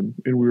from him,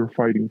 and we were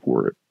fighting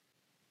for it.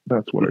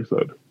 That's what I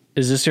said.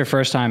 Is this your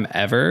first time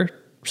ever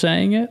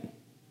saying it?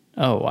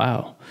 Oh,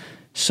 wow.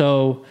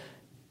 So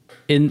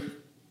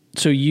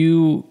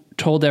you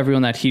told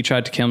everyone that he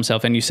tried to kill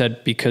himself, and you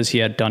said because he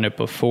had done it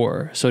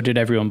before. So did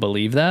everyone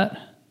believe that?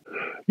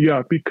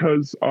 Yeah,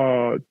 because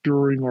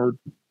during our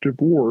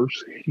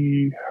divorce,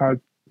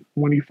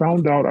 when he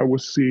found out I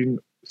was seeing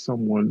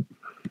someone,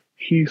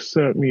 he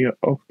sent me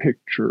a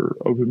picture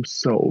of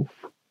himself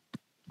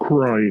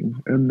crying,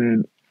 and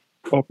then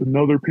up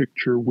another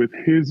picture with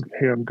his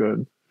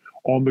handgun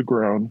on the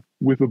ground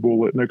with a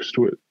bullet next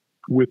to it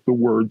with the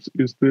words,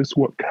 "Is this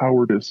what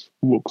cowardice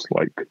looks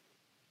like?"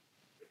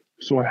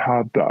 So I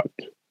had that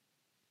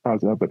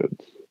as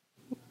evidence.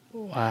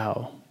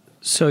 Wow.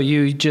 So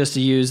you just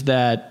used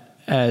that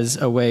as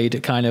a way to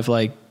kind of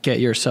like get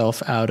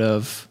yourself out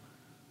of,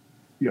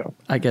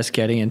 I guess,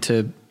 getting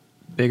into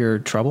bigger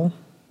trouble?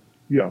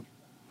 Yeah.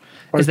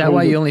 Is that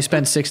why you only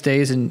spent 6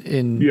 days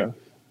in? Yeah.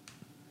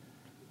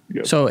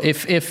 Yes. So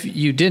if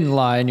you didn't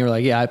lie and you were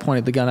like, yeah, I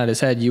pointed the gun at his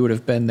head, you would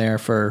have been there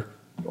for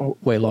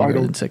way longer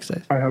than 6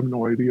 days. I have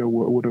no idea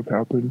what would have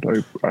happened.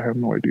 I have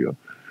no idea.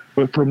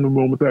 But from the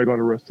moment that I got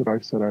arrested, I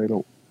said, I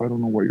don't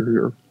know why you're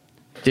here.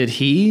 Did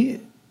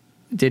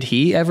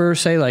he ever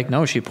say like,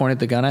 no, she pointed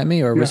the gun at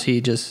me, or was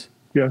he just?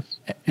 Yes.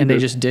 And they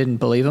just didn't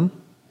believe him?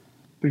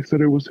 They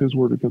said it was his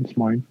word against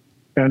mine.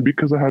 And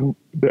because I had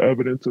the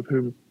evidence of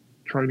him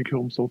trying to kill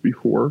himself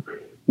before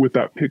with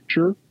that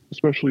picture,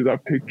 especially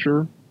that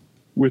picture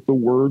with the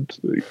words,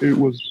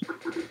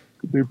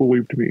 they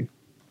believed me.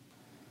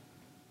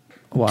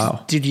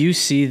 Wow. Did you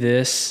see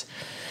this?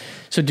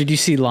 So did you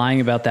see lying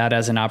about that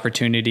as an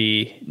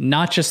opportunity,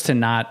 not just to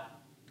not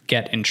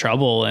get in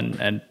trouble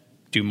and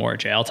do more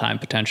jail time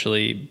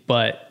potentially,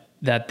 but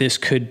that this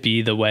could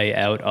be the way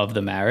out of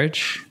the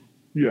marriage?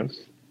 Yes.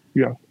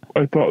 Yeah.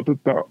 I thought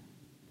that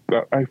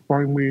I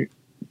finally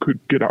could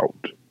get out,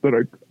 that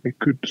I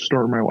could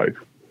start my life.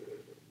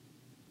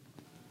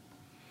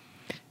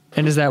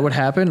 And is that what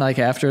happened? Like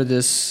after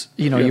this,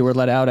 Yes. You were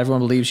let out,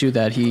 everyone believes you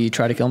that he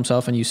tried to kill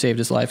himself and you saved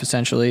his life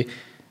essentially.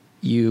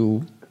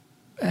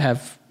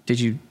 Did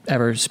you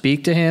ever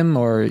speak to him,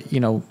 or,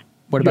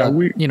 what about,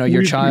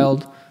 your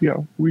child?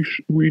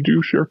 We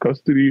do share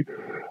custody.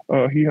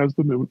 He has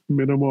the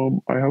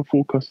minimum. I have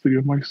full custody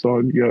of my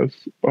son. Yes.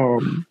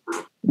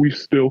 We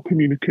still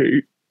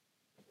communicate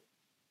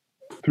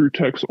through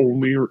text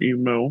only or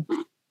email.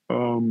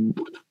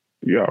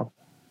 Yeah.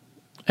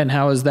 And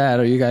how is that?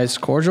 Are you guys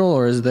cordial,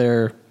 or is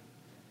there,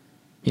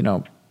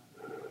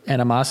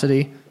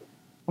 animosity?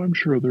 I'm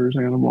sure there's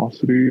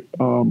animosity.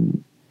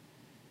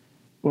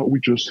 But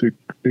we just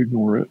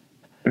ignore it,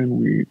 and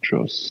we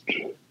just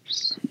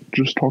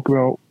talk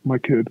about my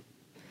kid.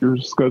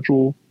 Here's a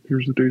schedule.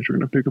 Here's the days you're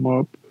going to pick him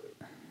up.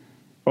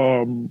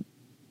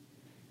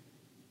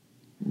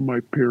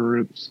 My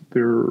parents,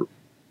 I'm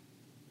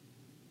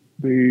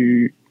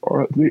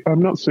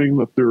not saying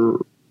that they're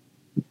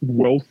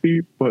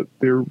wealthy, but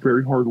they're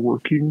very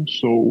hardworking.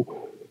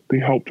 So they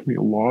helped me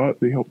a lot.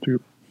 They helped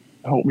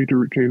me to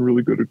retain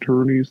really good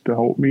attorneys to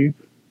help me.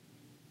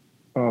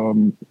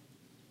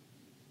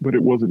 But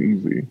it wasn't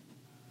easy.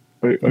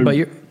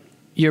 But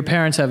your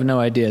parents have no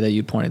idea that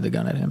you pointed the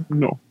gun at him?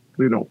 No,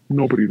 they don't.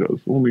 Nobody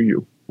does. Only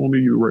you. Only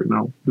you right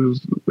now.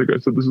 This is, like I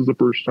said, this is the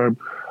first time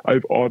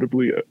I've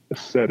audibly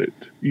said it,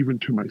 even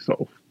to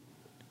myself.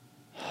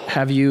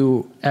 Have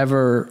you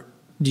ever,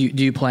 do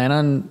you plan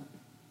on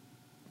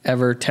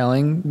ever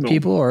telling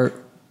people, or?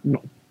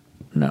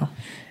 No.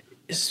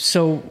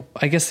 So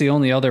I guess the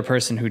only other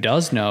person who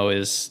does know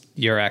is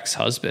your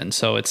ex-husband.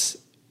 So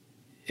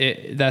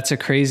that's a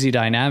crazy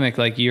dynamic.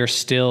 Like, you're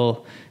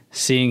still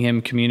seeing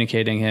him,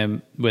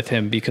 communicating with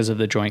him because of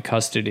the joint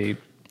custody.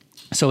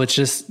 So it's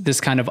just this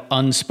kind of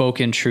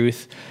unspoken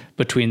truth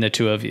between the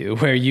two of you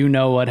where you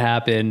know what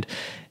happened.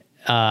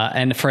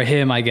 And for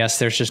him, I guess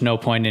there's just no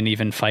point in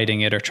even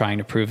fighting it or trying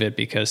to prove it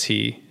because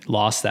he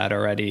lost that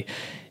already.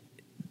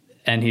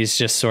 And he's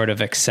just sort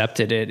of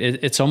accepted it.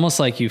 It's almost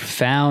like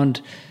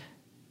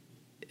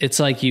it's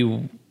like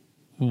you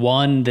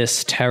won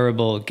this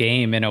terrible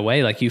game in a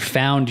way, like you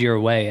found your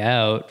way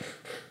out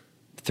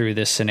through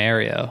this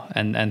scenario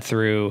and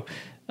through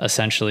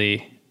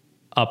essentially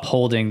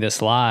upholding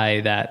this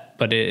lie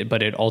but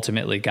it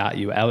ultimately got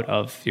you out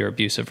of your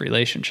abusive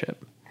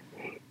relationship.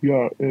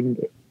 Yeah. And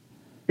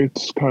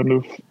it's kind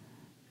of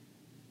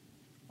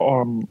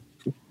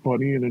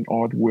funny in an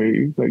odd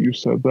way that you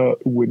said that,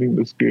 winning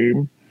this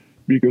game,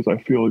 because I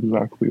feel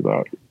exactly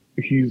that.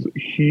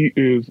 He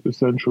is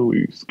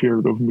essentially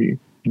scared of me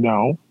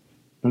now,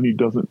 and he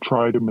doesn't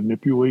try to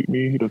manipulate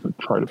me. He doesn't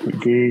try to play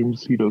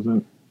games. He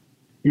doesn't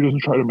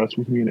try to mess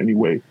with me in any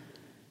way.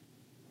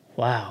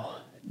 Wow.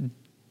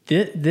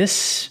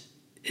 It's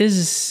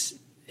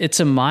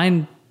a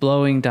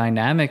mind-blowing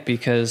dynamic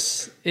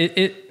because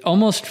it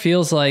almost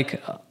feels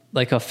like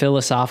a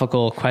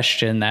philosophical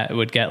question that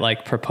would get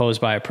like proposed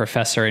by a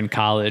professor in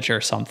college or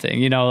something,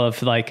 you know,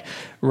 of like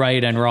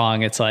right and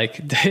wrong. It's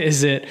like,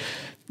 is it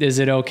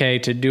okay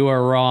to do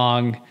a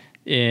wrong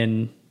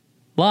in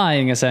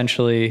lying,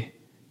 essentially,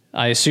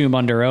 I assume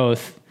under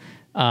oath.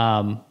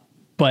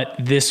 But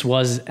this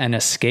was an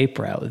escape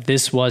route.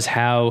 This was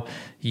how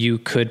you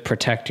could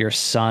protect your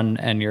son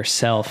and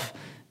yourself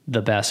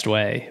the best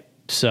way.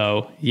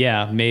 So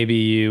yeah, maybe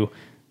you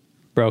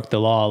broke the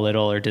law a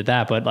little or did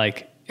that, but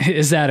like,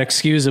 is that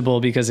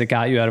excusable because it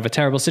got you out of a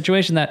terrible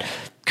situation that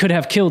could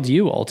have killed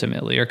you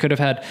ultimately, or could have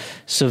had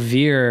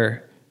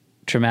severe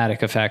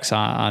traumatic effects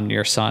on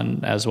your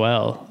son as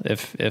well?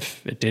 If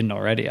it didn't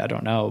already, I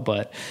don't know,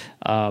 but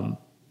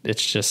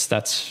it's just,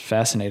 that's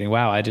fascinating.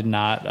 Wow. I did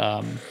not,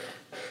 I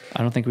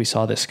don't think we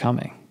saw this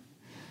coming.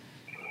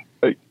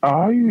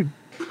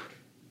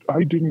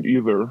 I didn't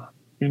either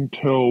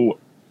until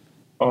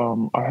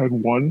I had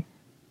won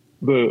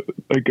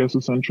I guess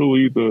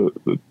essentially the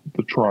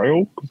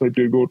trial, because I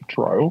did go to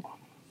trial.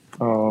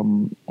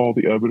 All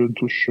the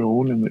evidence was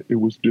shown and it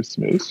was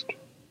dismissed.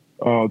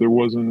 There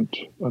wasn't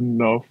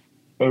enough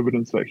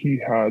evidence that he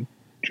had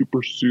to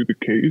pursue the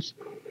case,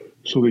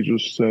 so they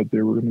just said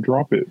they were going to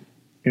drop it.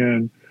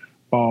 And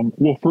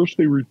well, first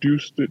they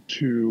reduced it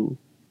to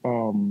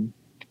a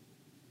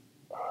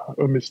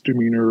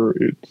misdemeanor.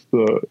 It's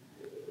the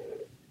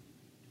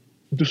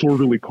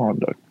disorderly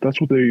conduct.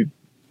 That's what they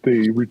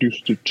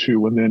reduced it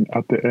to, and then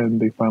at the end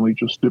they finally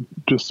just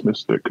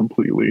dismissed it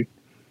completely.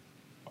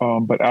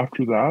 But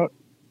after that,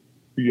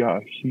 yeah,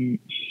 he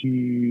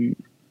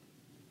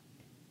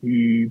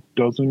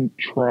doesn't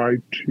try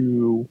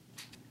to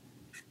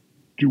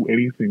do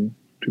anything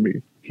to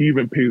me. He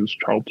even pays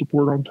child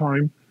support on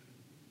time.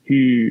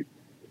 He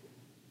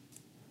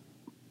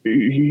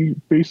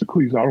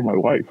basically is out of my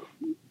life.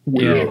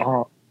 Where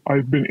Yeah.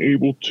 I've been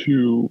able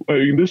to. I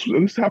mean,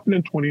 this happened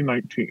in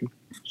 2019,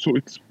 so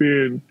it's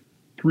been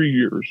 3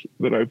 years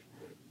that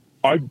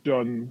I've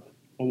done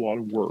a lot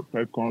of work.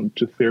 I've gone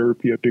to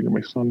therapy. I've taken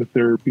my son to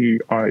therapy.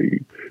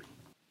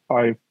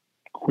 I've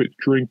quit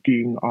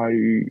drinking.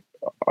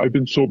 I've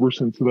been sober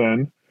since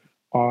then.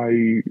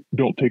 I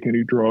don't take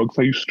any drugs.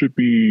 I used to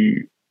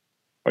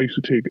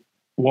take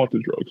lots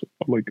of drugs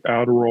like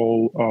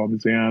Adderall,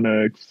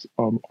 Xanax,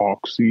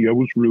 Oxy. I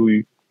was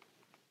really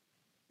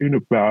in a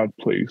bad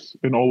place,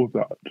 and all of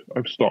that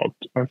I've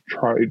stopped. I've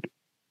tried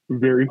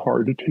very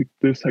hard to take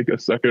this, I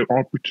guess, second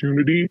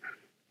opportunity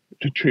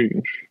to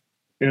change.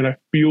 And I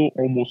feel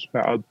almost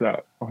bad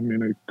that I'm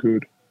in a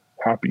good,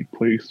 happy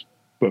place,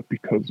 but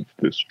because of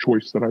this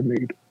choice that I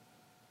made.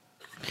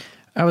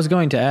 I was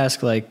going to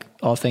ask, like,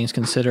 all things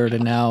considered,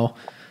 and now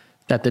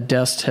that the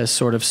dust has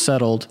sort of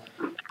settled,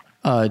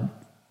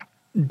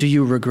 do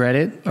you regret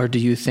it, or do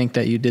you think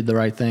that you did the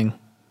right thing?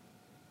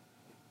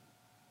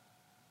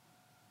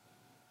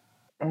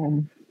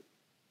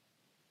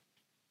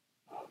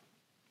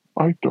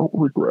 I don't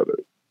regret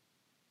it.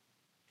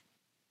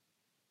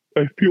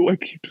 I feel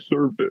like he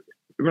deserved it.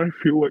 And I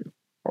feel like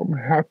I'm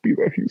happy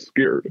that he's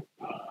scared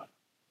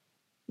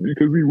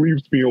because he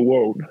leaves me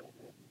alone.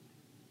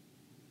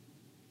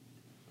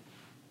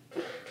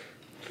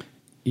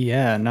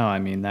 Yeah, no, I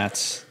mean,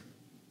 that's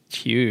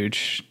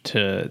huge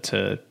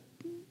to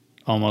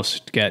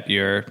almost get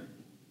your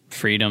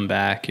freedom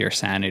back, your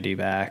sanity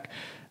back.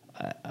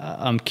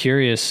 I'm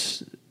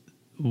curious,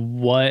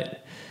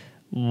 what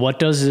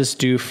does this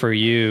do for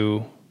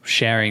you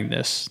sharing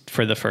this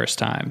for the first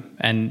time?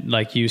 And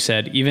like you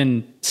said,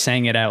 even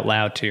saying it out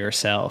loud to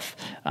yourself,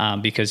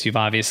 because you've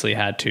obviously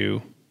had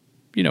to,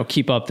 you know,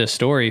 keep up this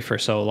story for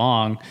so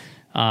long,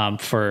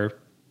 for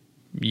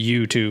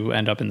you to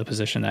end up in the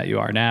position that you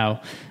are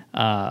now.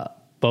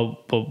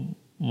 But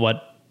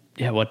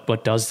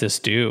what does this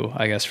do,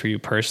 I guess, for you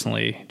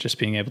personally, just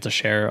being able to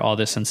share all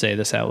this and say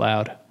this out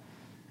loud?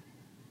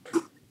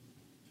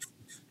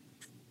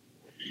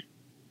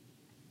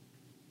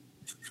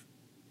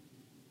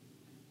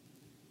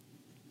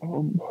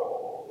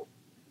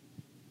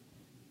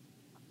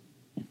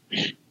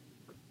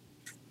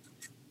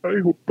 I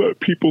hope that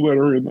people that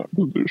are in that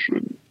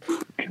position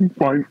can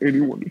find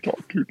anyone to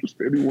talk to, just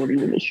anyone,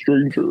 even a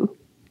stranger.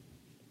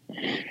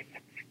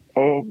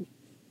 Because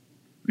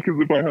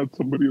if I had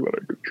somebody that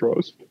I could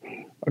trust,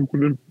 I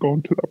wouldn't have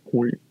gone to that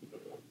point.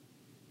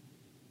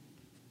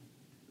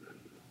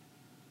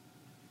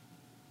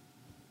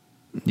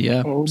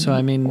 Yeah. So,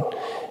 I mean,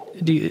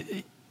 do you,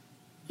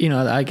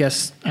 I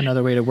guess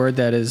another way to word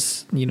that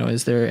is,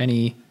 is there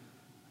any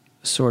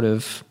sort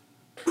of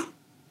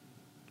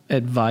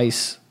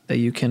advice that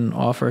you can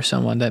offer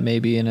someone that may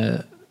be in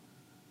an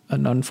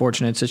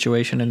unfortunate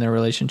situation in their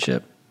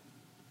relationship?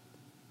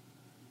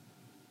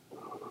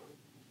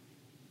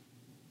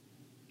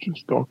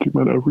 Just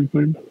document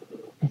everything.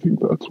 I think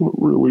that's what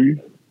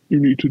really you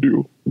need to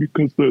do,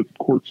 because the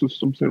court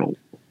systems, they don't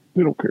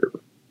care.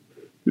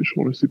 They just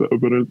want to see the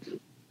evidence.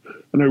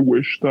 And I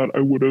wish that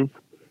I would have,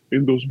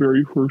 in those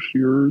very first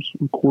years,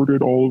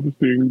 recorded all of the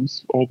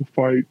things, all the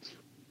fights.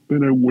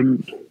 Then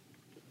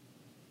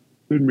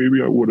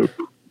maybe I would have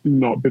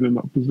not been in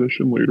that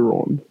position later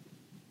on.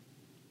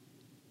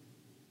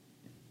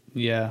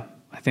 Yeah,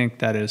 I think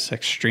that is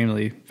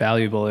extremely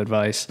valuable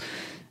advice.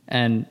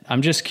 And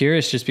I'm just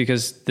curious, just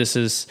because this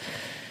is,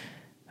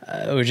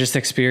 we're just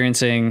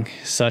experiencing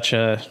such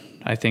a,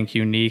 I think,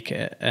 unique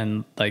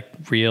and like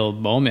real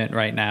moment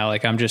right now.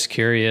 Like, I'm just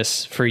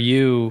curious for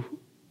you,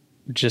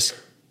 just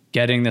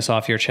getting this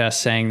off your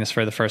chest, saying this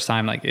for the first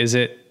time, like, is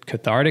it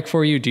cathartic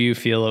for you? Do you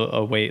feel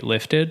a weight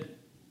lifted?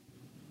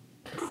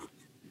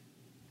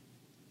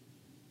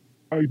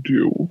 I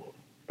do.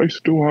 I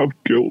still have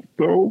guilt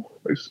though.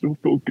 I still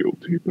feel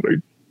guilty, but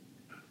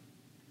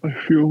I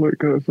feel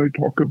like as I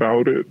talk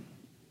about it,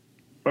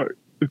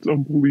 it's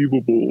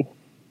unbelievable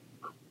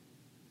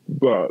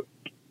that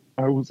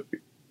I was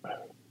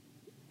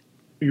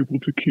able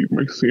to keep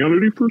my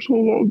sanity for so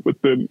long,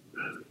 but then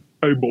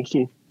I'm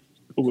also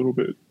a little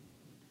bit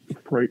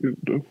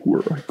frightened of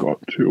where I got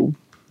to.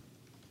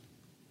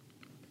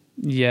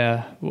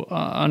 Yeah,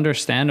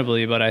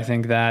 understandably, but I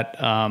think that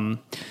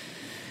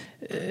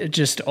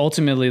just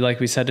ultimately, like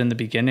we said in the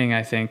beginning,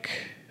 I think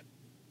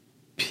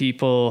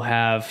people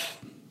have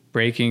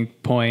breaking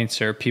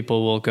points, or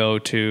people will go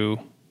to,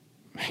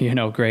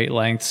 great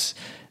lengths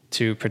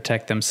to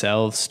protect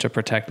themselves, to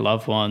protect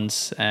loved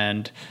ones.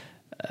 And,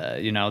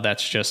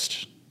 that's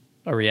just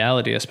a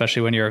reality,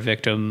 especially when you're a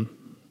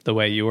victim the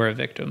way you were a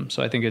victim.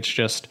 So I think it's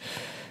just,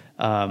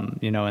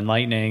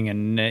 enlightening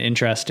and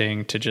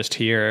interesting to just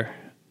hear,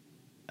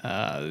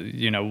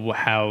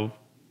 how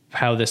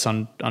this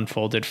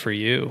unfolded for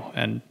you.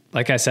 And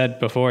like I said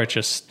before, it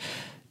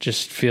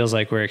just feels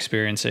like we're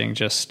experiencing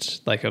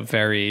just like a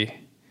very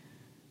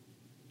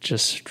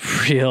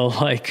just real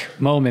like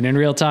moment in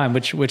real time,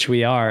 which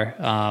we are.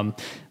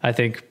 I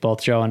think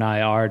both Joe and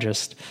I are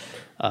just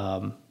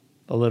a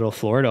little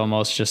floored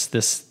almost, just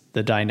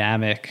the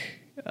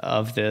dynamic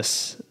of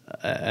this,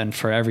 and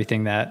for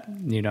everything that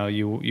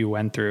you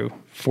went through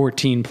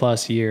 14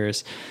 plus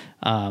years,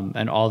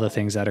 and all the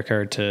things that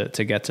occurred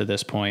to get to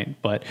this point.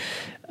 But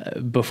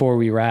before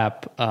we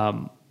wrap,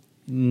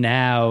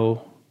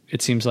 now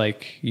it seems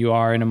like you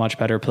are in a much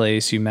better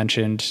place. You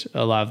mentioned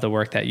a lot of the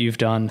work that you've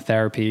done,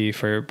 therapy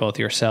for both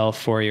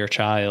yourself, for your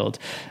child.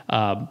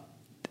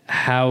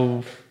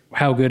 How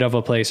good of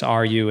a place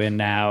are you in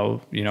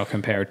now,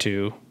 compared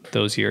to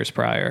those years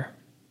prior?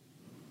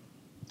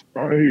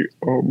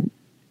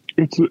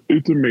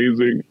 It's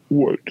amazing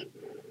what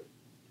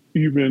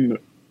even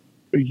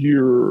a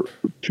year,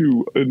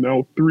 2, and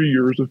now 3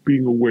 years of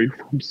being away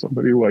from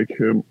somebody like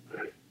him.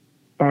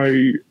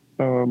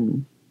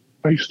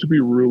 I used to be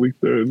really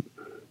thin,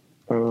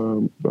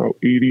 about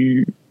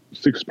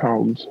 86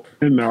 pounds,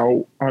 and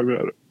now I'm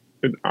at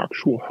an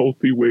actual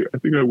healthy weight. I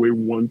think I weigh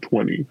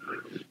 120,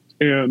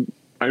 and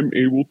I'm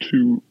able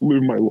to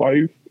live my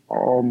life.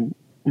 I'm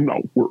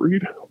not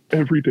worried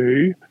every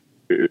day.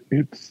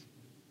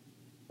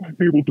 I'm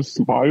able to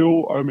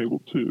smile. I'm able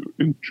to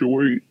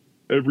enjoy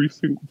every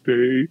single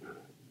day,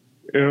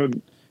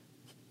 and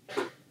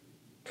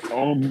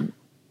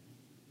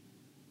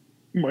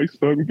my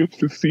son gets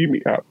to see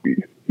me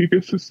happy. He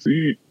gets to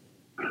see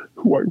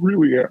who I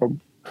really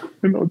am,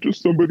 and not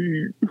just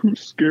somebody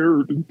who's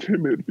scared and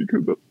timid,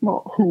 because that's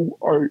not who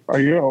I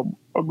am.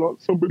 I'm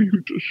not somebody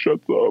who just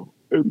shuts up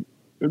and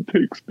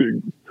takes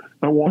things.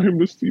 I want him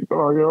to see that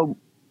I am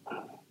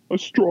a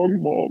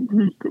strong mom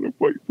who's going to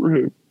fight for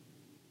him.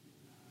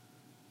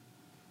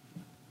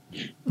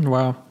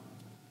 Wow.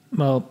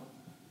 Well,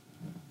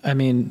 I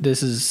mean,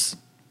 this is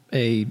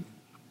a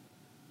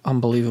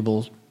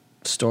unbelievable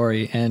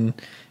story. And,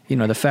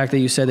 the fact that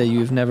you said that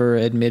you've never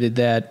admitted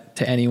that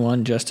to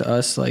anyone, just to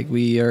us, like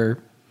we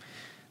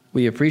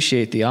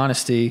appreciate the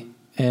honesty.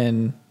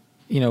 And,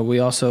 we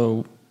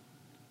also,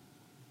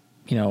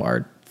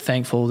 are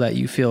thankful that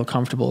you feel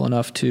comfortable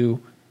enough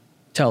to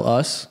tell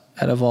us,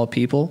 out of all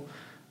people,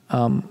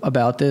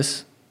 about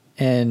this.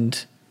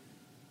 And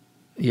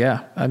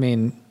yeah, I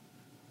mean,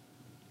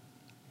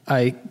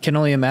 I can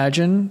only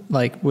imagine,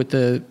 like, with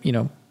the,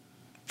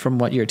 from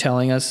what you're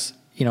telling us,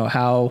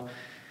 how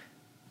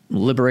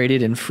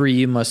liberated and free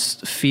you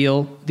must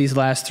feel these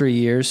last 3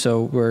 years.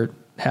 So we're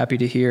happy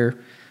to hear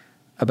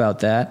about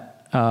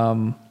that.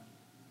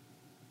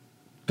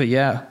 But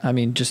yeah, I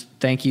mean, just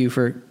thank you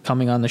for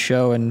coming on the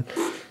show, and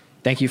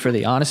thank you for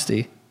the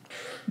honesty.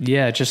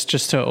 Yeah,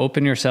 just to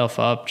open yourself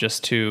up,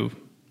 just to,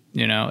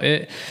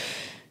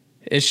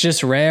 it's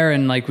just rare,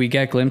 and like we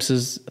get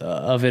glimpses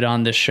of it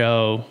on the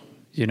show,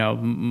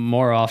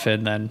 more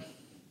often than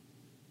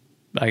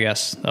I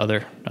guess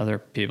other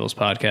people's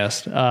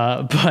podcast.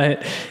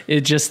 But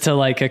it just to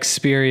like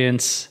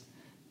experience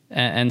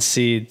and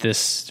see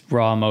this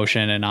raw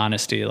emotion and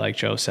honesty, like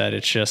Joe said,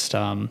 it's just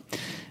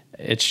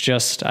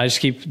I just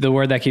keep, the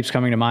word that keeps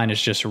coming to mind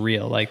is just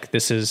real. Like,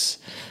 this is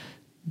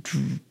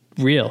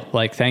real.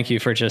 Like, thank you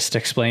for just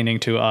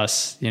explaining to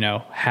us,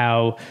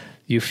 how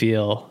you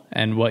feel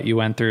and what you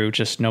went through,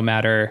 just no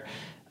matter,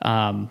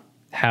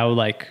 how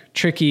like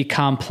tricky,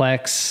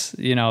 complex,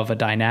 of a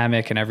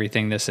dynamic and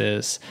everything this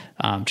is.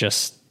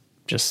 Just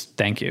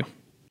thank you.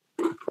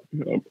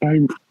 Yeah,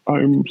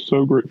 I'm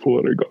so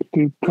grateful that I got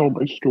to tell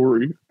my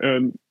story.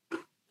 And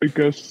I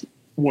guess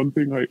one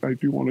thing I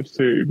do want to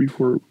say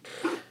before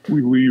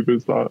we leave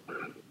is that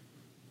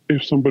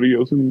if somebody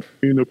is in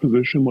a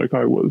position like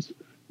I was,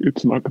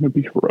 it's not going to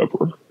be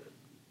forever.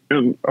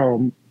 And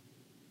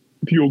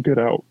you'll get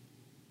out.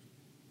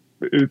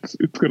 It's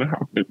going to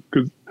happen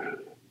because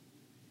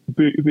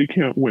they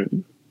can't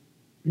win.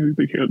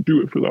 They can't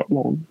do it for that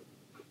long.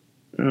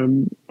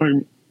 And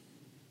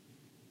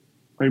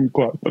I'm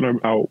glad that I'm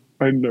out.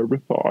 I never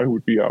thought I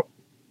would be out.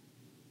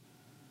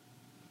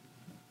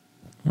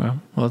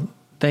 Well,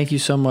 thank you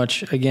so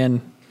much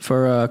again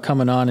for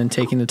coming on and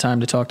taking the time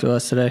to talk to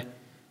us today.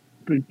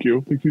 Thank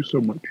you. Thank you so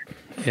much.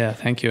 Yeah,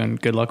 thank you,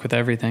 and good luck with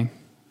everything.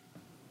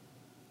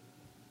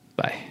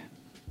 Bye.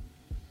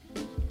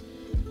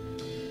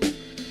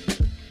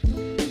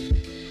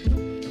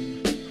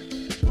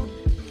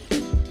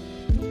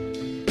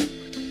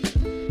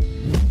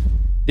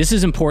 This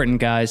is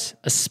important, guys,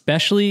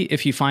 especially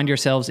if you find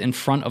yourselves in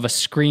front of a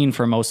screen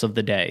for most of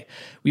the day.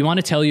 We want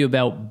to tell you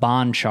about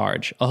Bon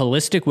Charge, a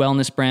holistic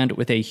wellness brand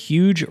with a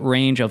huge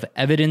range of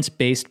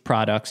evidence-based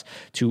products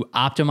to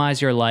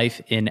optimize your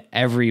life in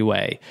every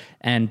way.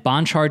 And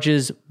Bon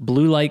Charge's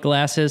blue light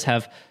glasses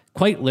have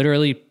quite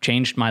literally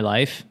changed my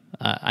life.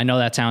 I know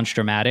that sounds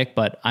dramatic,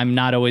 but I'm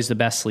not always the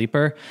best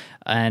sleeper,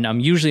 and I'm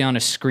usually on a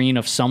screen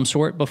of some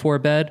sort before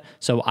bed.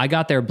 So I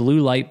got their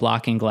blue light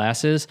blocking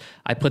glasses.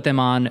 I put them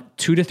on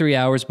 2 to 3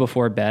 hours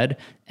before bed,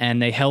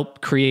 and they help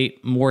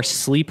create more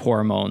sleep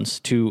hormones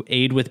to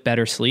aid with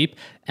better sleep.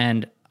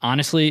 And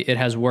honestly, it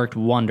has worked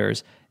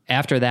wonders.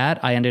 After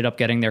that, I ended up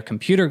getting their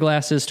computer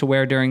glasses to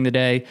wear during the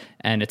day,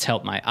 and it's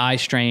helped my eye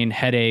strain,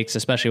 headaches,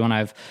 especially when I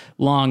have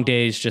long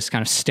days just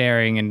kind of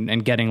staring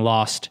and getting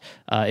lost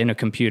in a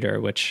computer,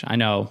 which I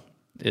know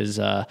is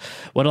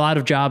what a lot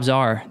of jobs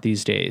are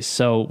these days.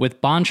 So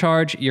with Bon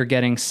Charge, you're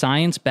getting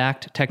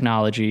science-backed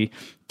technology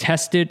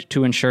tested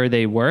to ensure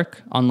they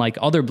work, unlike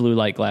other blue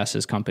light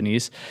glasses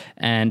companies.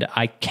 And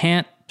I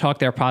can't talk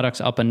their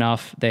products up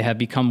enough. They have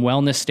become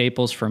wellness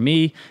staples for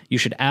me. You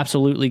should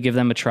absolutely give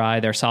them a try.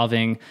 They're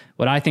solving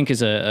what I think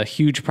is a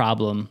huge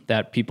problem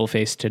that people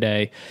face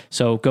today.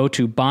 So go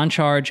to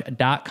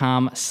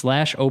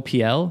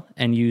boncharge.com/OPL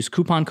and use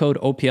coupon code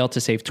OPL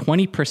to save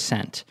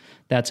 20%.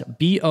 That's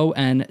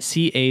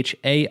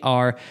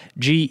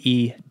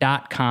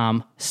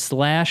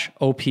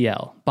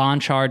BONCHARGE.com/OPL.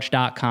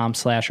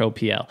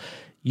 Boncharge.com/OPL.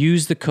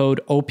 Use the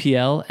code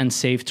OPL and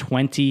save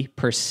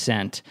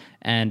 20%.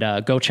 And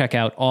go check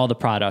out all the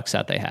products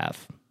that they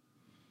have.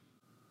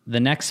 The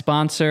next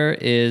sponsor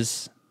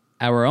is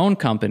our own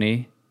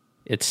company.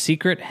 It's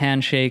Secret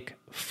Handshake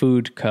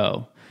Food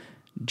Co.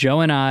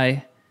 Joe and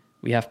I,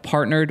 we have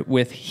partnered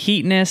with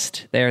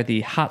Heatnist. They're the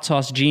hot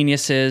sauce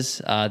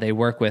geniuses. They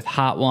work with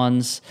Hot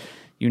Ones.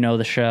 You know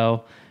the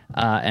show.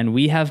 And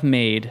we have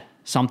made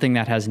something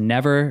that has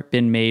never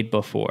been made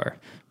before.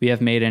 We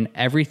have made an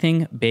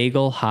everything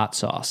bagel hot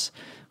sauce.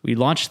 We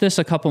launched this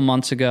a couple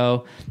months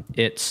ago.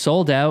 It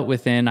sold out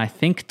within, I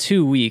think,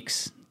 2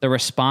 weeks. The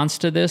response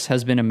to this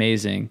has been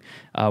amazing.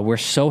 We're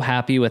so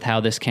happy with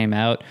how this came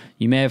out.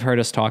 You may have heard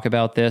us talk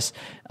about this.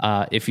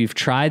 If you've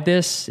tried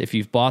this, if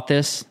you've bought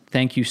this,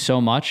 thank you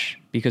so much,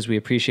 because we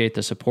appreciate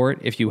the support.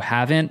 If you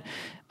haven't,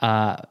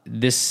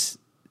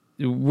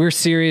 we're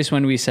serious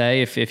when we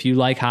say if you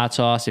like hot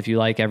sauce, if you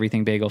like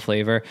everything bagel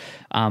flavor,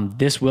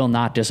 this will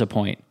not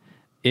disappoint.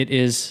 It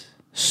is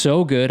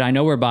so good. I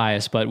know we're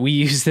biased, but we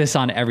use this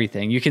on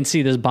everything. You can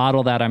see this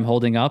bottle that I'm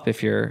holding up,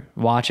 if you're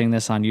watching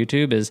this on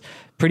YouTube, is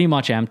pretty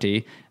much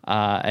empty.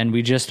 And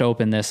we just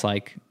opened this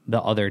like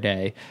the other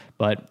day,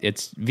 but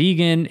it's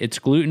vegan, it's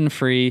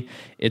gluten-free,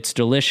 it's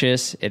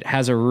delicious. It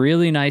has a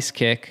really nice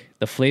kick.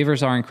 The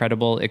flavors are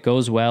incredible. It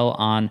goes well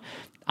on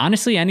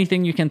honestly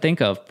anything you can think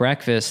of.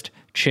 Breakfast,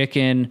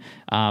 chicken.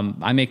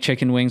 I make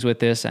chicken wings with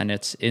this, and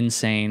it's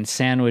insane.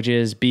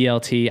 Sandwiches,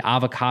 BLT,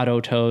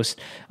 avocado toast,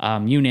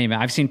 you name it.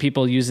 I've seen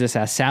people use this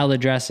as salad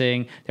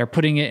dressing. They're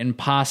putting it in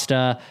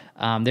pasta.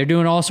 They're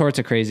doing all sorts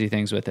of crazy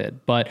things with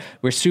it, but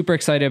we're super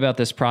excited about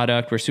this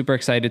product. We're super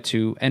excited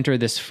to enter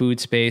this food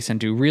space and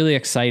do really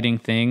exciting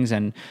things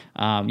and,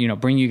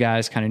 bring you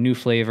guys kind of new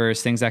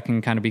flavors, things that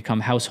can kind of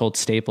become household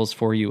staples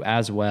for you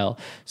as well.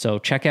 So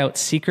check out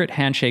Secret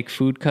Handshake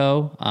Food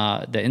Co.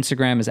 The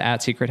Instagram is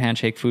at Secret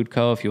Handshake Food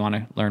Co. if you want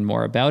to learn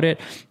more about it,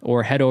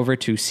 or head over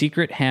to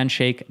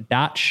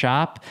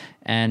secrethandshake.shop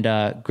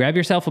and grab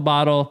yourself a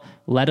bottle.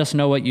 Let us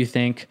know what you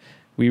think.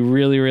 We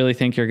really, really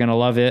think you're going to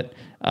love it.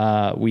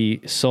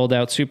 We sold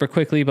out super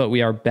quickly, but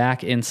we are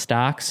back in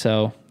stock.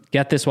 So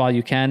get this while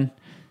you can.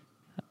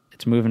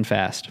 It's moving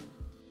fast.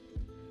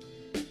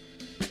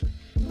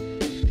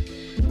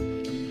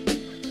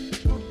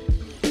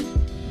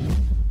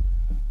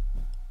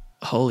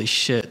 Holy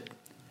shit.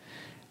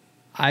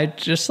 I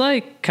just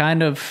I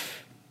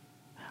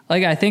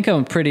think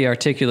I'm a pretty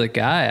articulate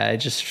guy. I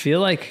just feel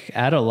like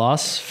at a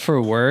loss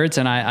for words,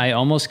 and I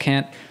almost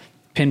can't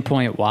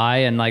pinpoint why.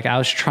 And I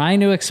was trying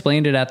to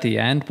explain it at the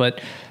end,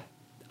 but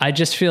I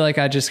just feel like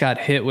I just got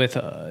hit with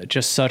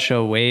just such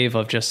a wave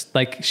of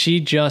she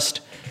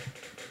just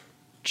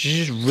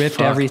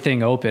ripped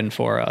everything open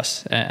for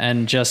us.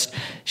 And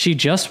she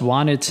just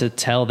wanted to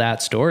tell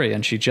that story.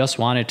 And she just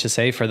wanted to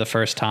say for the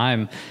first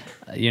time,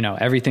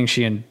 everything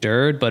she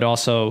endured, but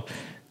also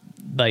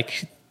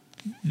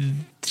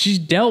she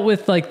dealt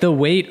with the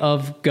weight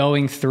of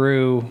going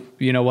through,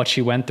 what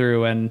she went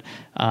through, and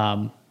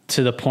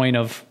to the point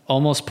of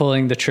almost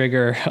pulling the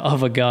trigger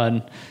of a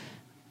gun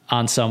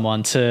on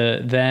someone,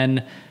 to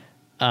then,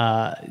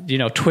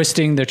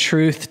 twisting the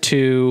truth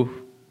to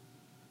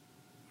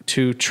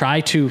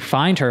try to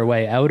find her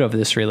way out of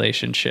this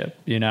relationship.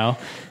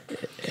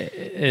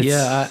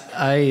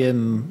 I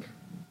am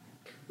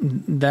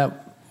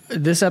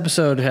this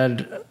episode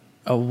had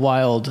a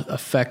wild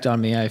effect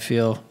on me. I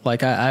feel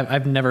like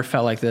I've never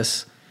felt like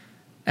this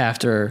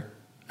after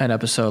an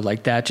episode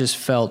like that. Just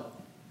felt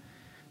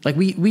like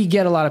we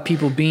get a lot of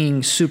people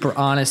being super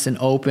honest and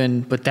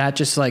open, but that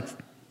just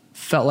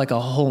felt like a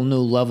whole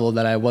new level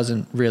that I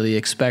wasn't really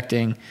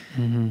expecting.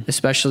 Mm-hmm.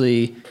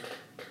 Especially,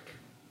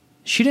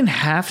 she didn't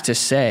have to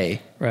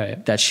say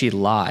that she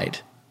lied.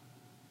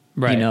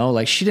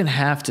 Right. She didn't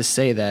have to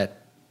say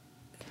that,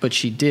 but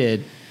she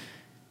did.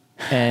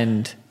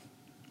 And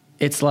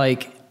it's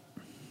like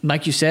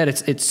you said,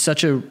 it's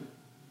such a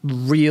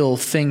real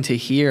thing to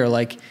hear.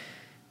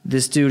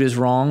 This dude is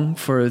wrong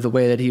for the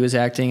way that he was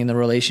acting in the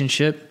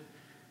relationship.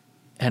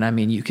 And I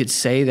mean, you could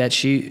say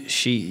that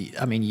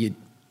you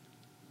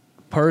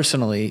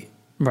personally,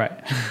 right.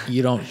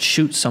 You don't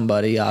shoot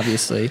somebody,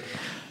 obviously.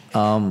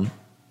 And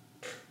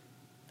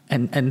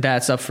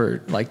that's up for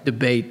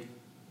debate,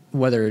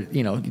 whether,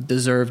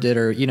 deserved it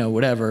or,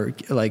 whatever,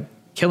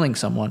 killing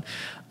someone.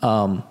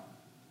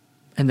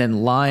 And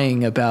then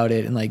lying about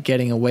it and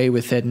getting away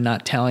with it and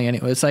not telling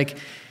anyone. It's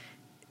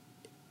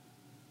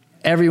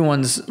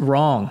everyone's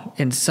wrong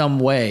in some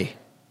way.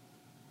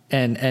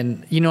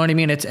 And you know what I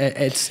mean?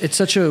 It's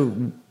such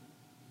a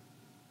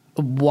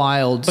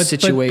wild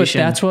situation. But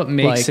that's what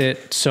makes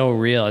it so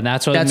real. And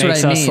that's what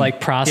makes us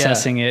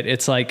processing it.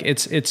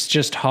 It's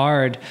just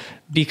hard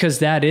because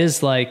that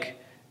is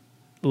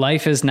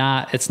life is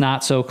not, it's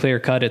not so clear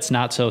cut. It's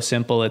not so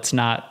simple. It's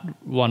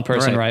not one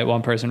person right,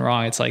 one person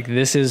wrong. It's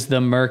this is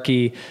the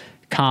murky,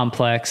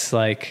 complex,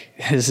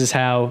 this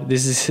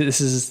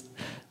is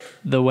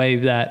the way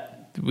that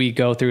we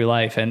go through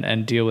life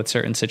and deal with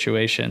certain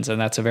situations. And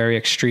that's a very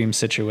extreme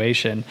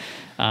situation.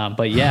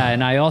 But yeah,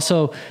 and I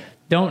also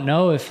don't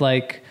know if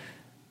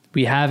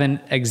we have an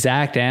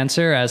exact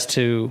answer as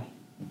to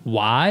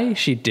why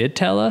she did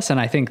tell us. And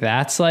I think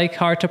that's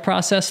hard to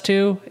process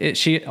too.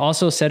 She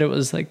also said it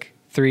was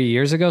 3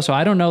 years ago. So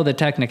I don't know the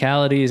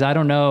technicalities. I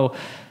don't know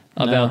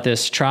about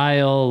this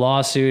trial,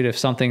 lawsuit, if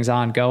something's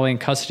ongoing,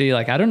 custody.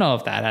 I don't know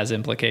if that has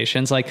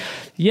implications.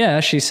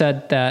 She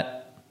said that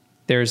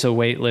there's a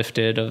weight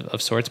lifted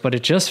of sorts, but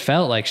it just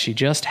felt like she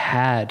just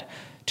had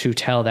to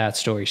tell that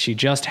story. She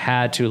just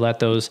had to let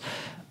those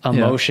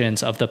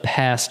emotions of the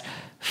past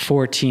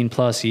 14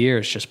 plus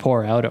years just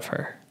pour out of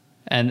her.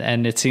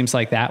 And it seems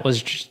like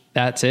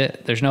that's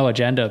it. There's no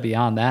agenda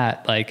beyond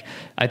that. I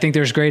think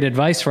there's great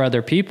advice for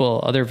other people,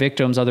 other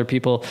victims, other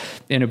people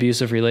in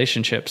abusive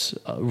relationships,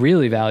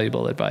 really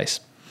valuable advice.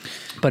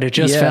 But it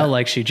just felt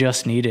like she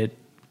just needed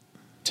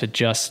to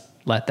just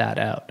let that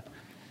out.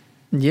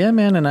 Yeah,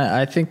 man. And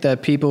I think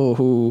that people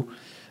who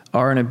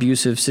are in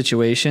abusive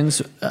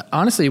situations,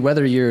 honestly,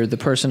 whether you're the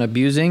person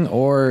abusing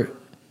or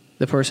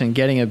the person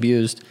getting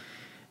abused,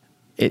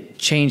 it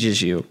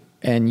changes you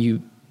and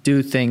you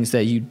do things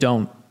that you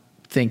don't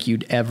think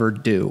you'd ever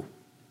do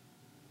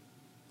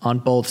on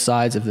both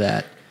sides of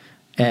that.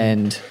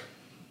 And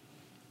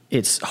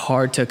it's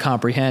hard to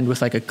comprehend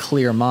with a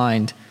clear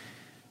mind,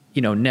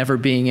 never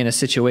being in a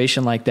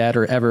situation like that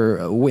or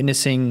ever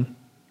witnessing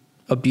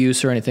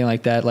abuse or anything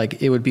like that.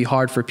 It would be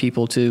hard for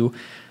people to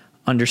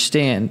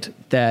understand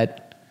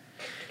that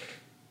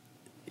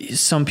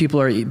some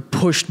people are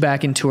pushed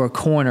back into a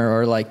corner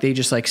or they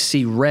just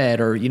see red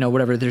or,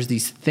 whatever. There's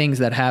these things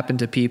that happen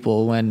to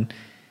people when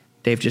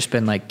they've just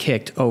been like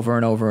kicked over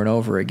and over and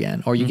over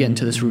again. Or you get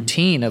into this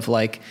routine of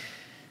like,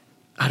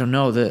 I don't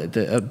know,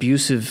 the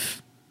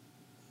abusive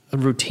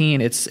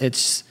routine.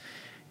 It's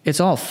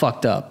all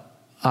fucked up.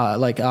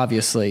 Like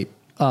obviously.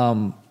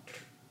 And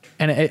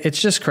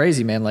it's just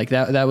crazy, man. Like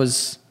that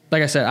was,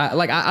 like I said,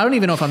 I don't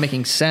even know if I'm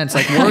making sense.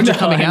 Like words are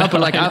coming out,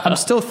 but like I'm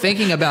still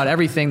thinking about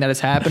everything that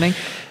is happening.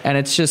 And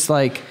it's just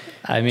like,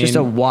 just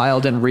a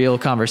wild and real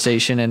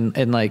conversation.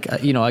 And like,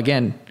 you know,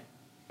 again,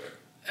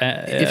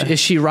 is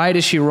she right?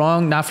 Is she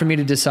wrong? Not for me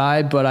to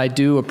decide, but I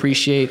do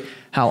appreciate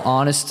how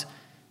honest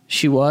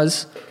she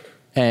was.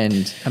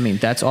 And I mean,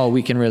 that's all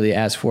we can really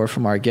ask for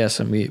from our guests,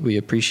 and we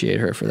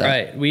appreciate her for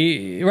that. Right.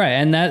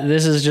 And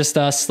this is just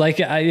us. Like,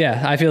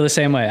 I feel the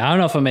same way. I don't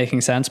know if I'm making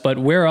sense, but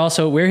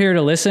we're here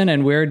to listen,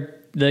 and we're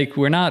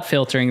not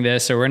filtering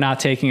this, or we're not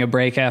taking a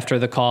break after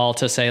the call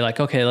to say like,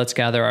 okay, let's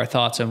gather our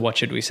thoughts and what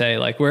should we say?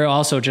 Like, we're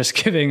also just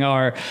giving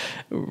our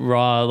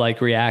raw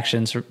like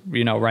reactions,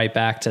 you know, right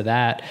back to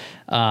that.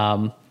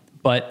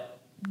 But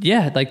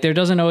yeah, like there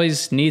doesn't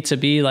always need to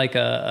be like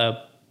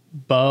a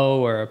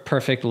bow or a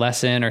perfect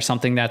lesson or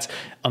something that's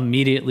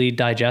immediately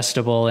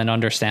digestible and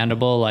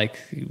understandable. Like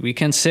we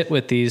can sit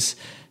with these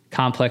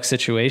complex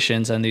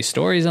situations and these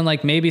stories, and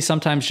like maybe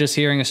sometimes just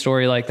hearing a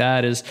story like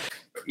that is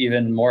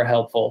even more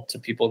helpful to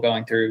people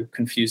going through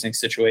confusing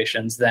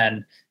situations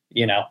than,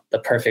 you know, the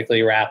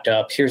perfectly wrapped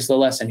up, here's the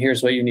lesson,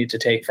 here's what you need to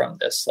take from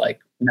this.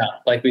 Like, no,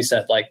 like we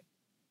said, like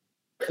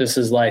this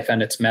is life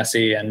and it's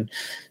messy, and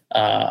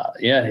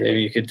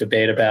you could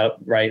debate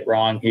about right,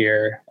 wrong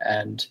here.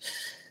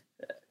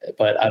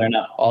 But I don't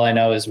know. All I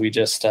know is we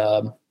just,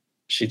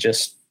 she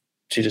just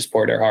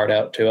poured her heart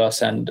out to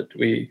us, and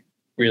we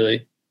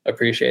really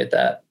appreciate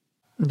that.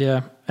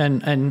 Yeah.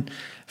 And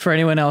for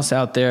anyone else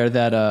out there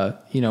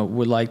that, you know,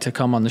 would like to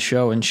come on the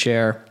show and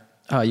share,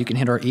 you can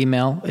hit our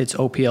email. It's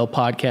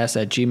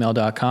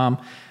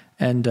oplpodcast@gmail.com.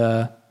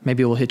 And,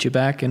 maybe we'll hit you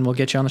back and we'll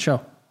get you on the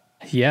show.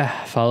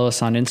 Yeah. Follow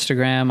us on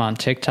Instagram, on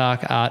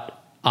TikTok at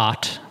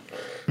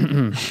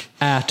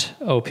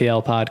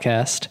OPL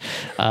Podcast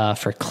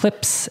for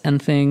clips and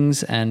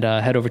things, and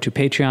head over to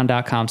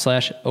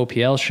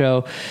patreon.com/OPL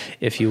show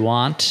if you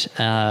want,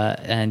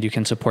 and you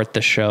can support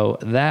the show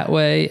that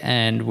way.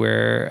 And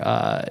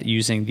we're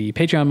using the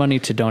Patreon money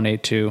to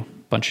donate to a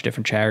bunch of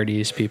different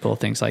charities, people,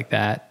 things like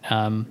that.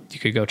 You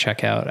could go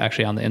check out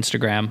actually on the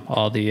Instagram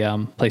all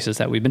the places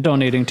that we've been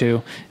donating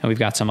to, and we've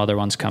got some other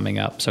ones coming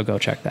up, so go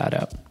check that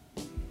out.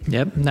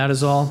 Yep, that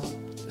is all.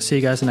 See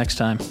you guys next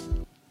time.